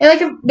 And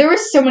like there were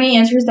so many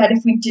answers that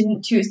if we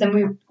didn't choose them,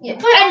 we. Yeah.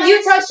 And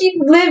Utah, she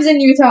lives in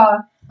Utah.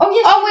 Oh,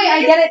 yes. Oh, wait,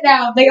 I get it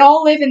now. They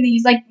all live in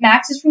these. Like,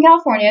 Max is from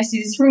California,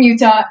 Susie's from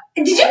Utah.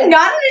 Did you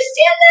not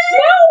understand that?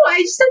 No,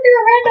 I just thought they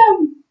were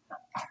random.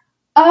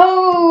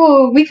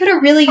 Oh, we could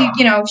have really,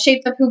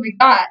 shaped up who we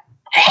got.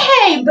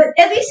 Hey, but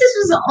at least this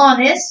was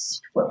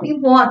honest. What we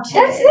wanted.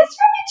 That's very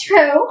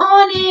true.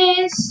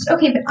 Honest.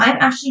 Okay, but I'm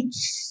actually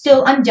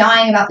I'm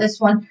dying about this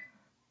one.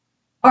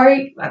 Are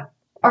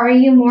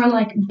you more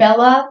like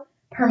Bella,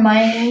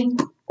 Hermione,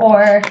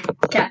 or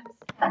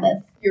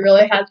Katniss? You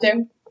really had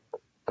to.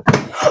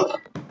 Oh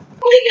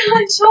my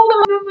gosh, hold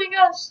on, oh my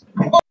gosh.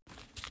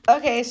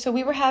 Okay, so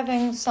we were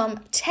having some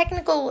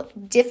technical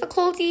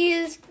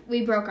difficulties.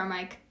 We broke our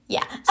mic.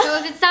 Yeah. So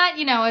if it's not,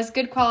 as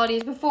good quality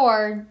as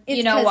before,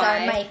 you know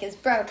why. Our mic is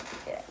broken.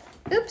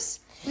 Oops.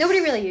 Nobody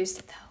really used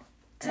it, though.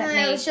 Except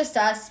me. It was just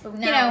us, but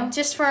now.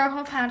 Just for our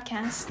whole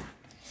podcast.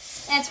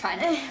 It's fine.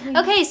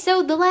 Okay,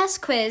 so the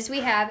last quiz we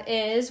have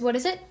is, what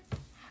is it?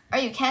 Are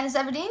you Candace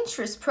Everdeen,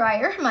 Tris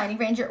Pryor, Hermione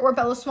Granger, or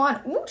Bella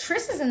Swan? Ooh,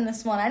 Tris is in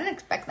this one. I didn't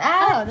expect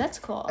that. Oh, that's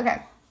cool.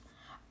 Okay.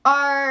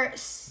 Are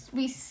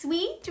we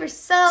sweet or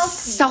salty?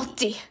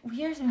 Salty.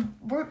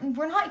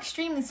 We're not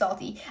extremely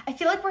salty. I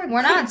feel like we're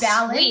not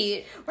balanced.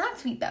 Sweet. We're not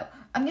sweet though.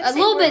 I'm gonna say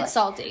a little bit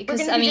salty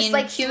because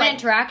just, human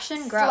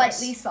interaction, gross.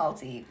 Slightly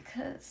salty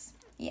because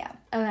yeah.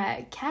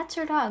 Okay, cats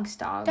or dogs?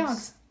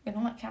 Dogs. We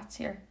don't like cats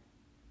here.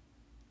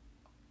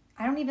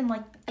 I don't even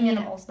like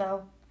animals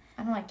though.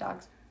 I don't like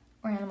dogs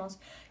or animals.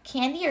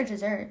 Candy or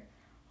dessert?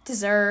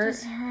 Dessert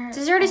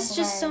is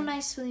just so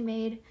nicely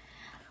made.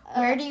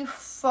 Where do you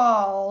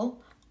fall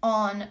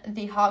on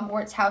the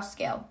Hogwarts house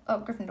scale? Oh,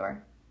 Gryffindor.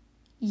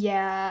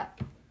 Yeah.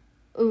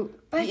 Ooh.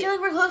 But I feel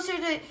like we're closer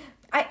to...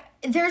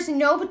 There's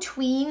no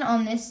between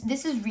on this.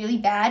 This is really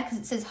bad because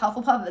it says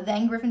Hufflepuff,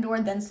 then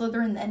Gryffindor, then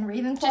Slytherin, then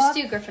Ravenclaw. Just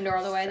do Gryffindor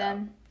all the way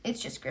then. It's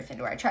just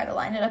Gryffindor. I try to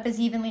line it up as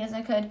evenly as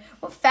I could.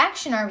 What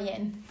faction are we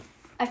in?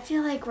 I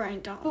feel like we're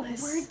in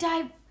Dauntless.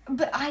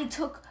 But I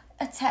took...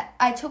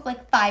 I took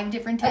like 5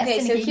 different tests. Okay,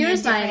 and so it gave me a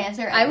here's different mine.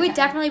 answer I would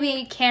definitely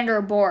be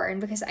Candor Born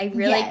because I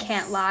really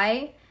can't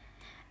lie.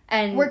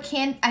 And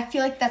I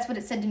feel like that's what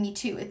it said to me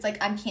too. It's like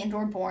I'm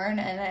Candor born,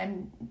 and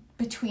I'm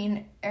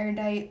between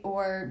Erudite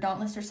or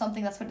Dauntless or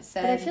something. That's what it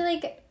said. But I feel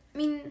like, I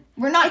mean,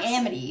 we're not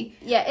Amity.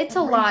 Yeah, it's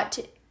a lot.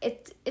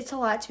 It's a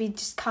lot to be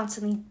just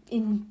constantly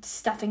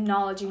stuffing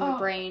knowledge in your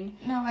brain.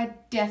 No, I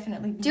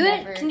definitely do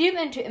it. Can you do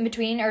it in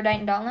between Erudite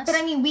and Dauntless? But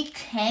I mean, we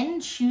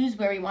can choose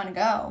where we want to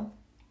go.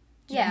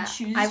 Yeah,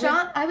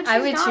 I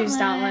would choose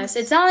Dauntless.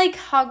 It's not like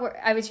Hogwarts.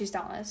 I would choose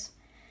Dauntless.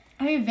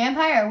 I mean,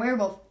 vampire or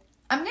werewolf.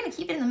 I'm gonna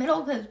keep it in the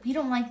middle because we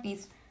don't like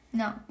these.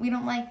 No, we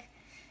don't like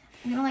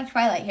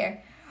Twilight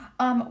here.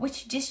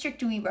 Which district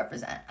do we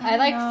represent? I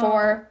like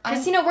 4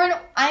 because we're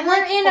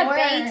in a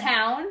bay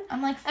town.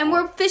 I'm like 4. And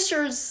we're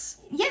fishers.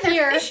 Yeah,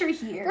 they're fisher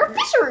here. We're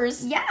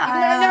fishers. Yeah,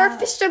 even though I've never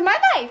fished in my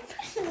life.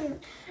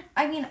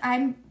 I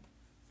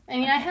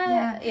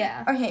have.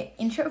 Yeah. Okay,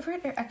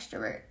 introvert or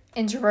extrovert?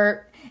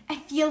 Introvert. I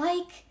feel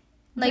like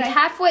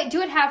halfway.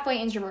 Do it halfway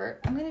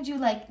introvert. I'm gonna do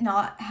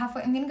not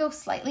halfway. I'm gonna go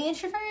slightly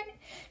introvert,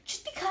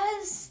 just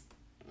because.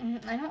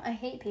 I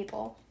hate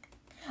people.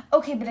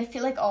 Okay, but I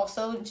feel like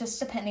also just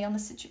depending on the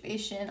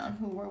situation, on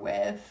who we're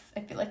with,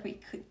 I feel like we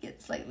could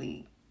get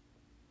slightly.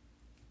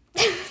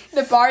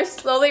 The bar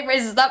slowly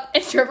raises up.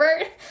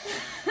 Introvert.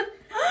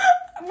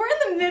 We're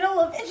in the middle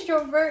of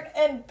introvert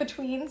and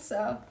between,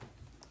 so.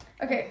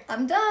 Okay,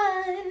 I'm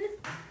done.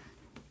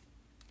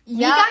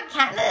 Yeah. We got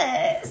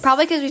Katniss.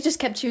 Probably because we just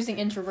kept choosing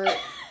introvert.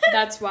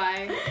 That's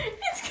why.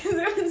 It's because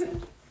it was.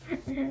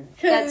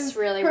 That's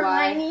really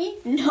Hermione,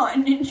 why. Not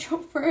an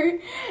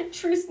introvert.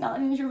 Truce, not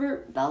an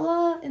introvert.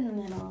 Bella, in the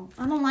middle.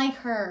 I don't like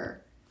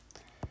her.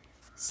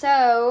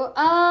 So,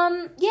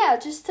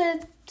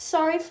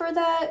 sorry for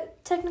the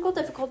technical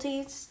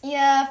difficulties.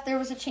 Yeah, if there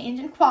was a change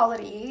in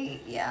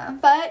quality, yeah.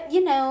 But,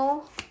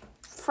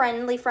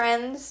 friendly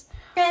friends.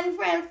 Friends.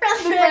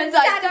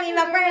 Academy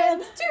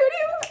members.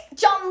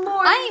 John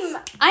Lord.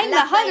 I'm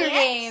the Hunger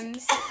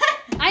Games.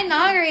 I'm the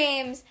Hunger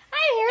Games.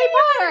 I'm Harry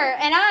Potter.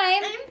 And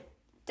I'm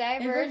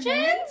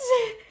Divergent.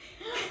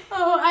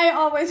 Oh, I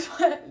always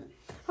want.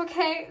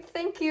 Okay,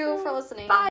 thank you for listening. Bye.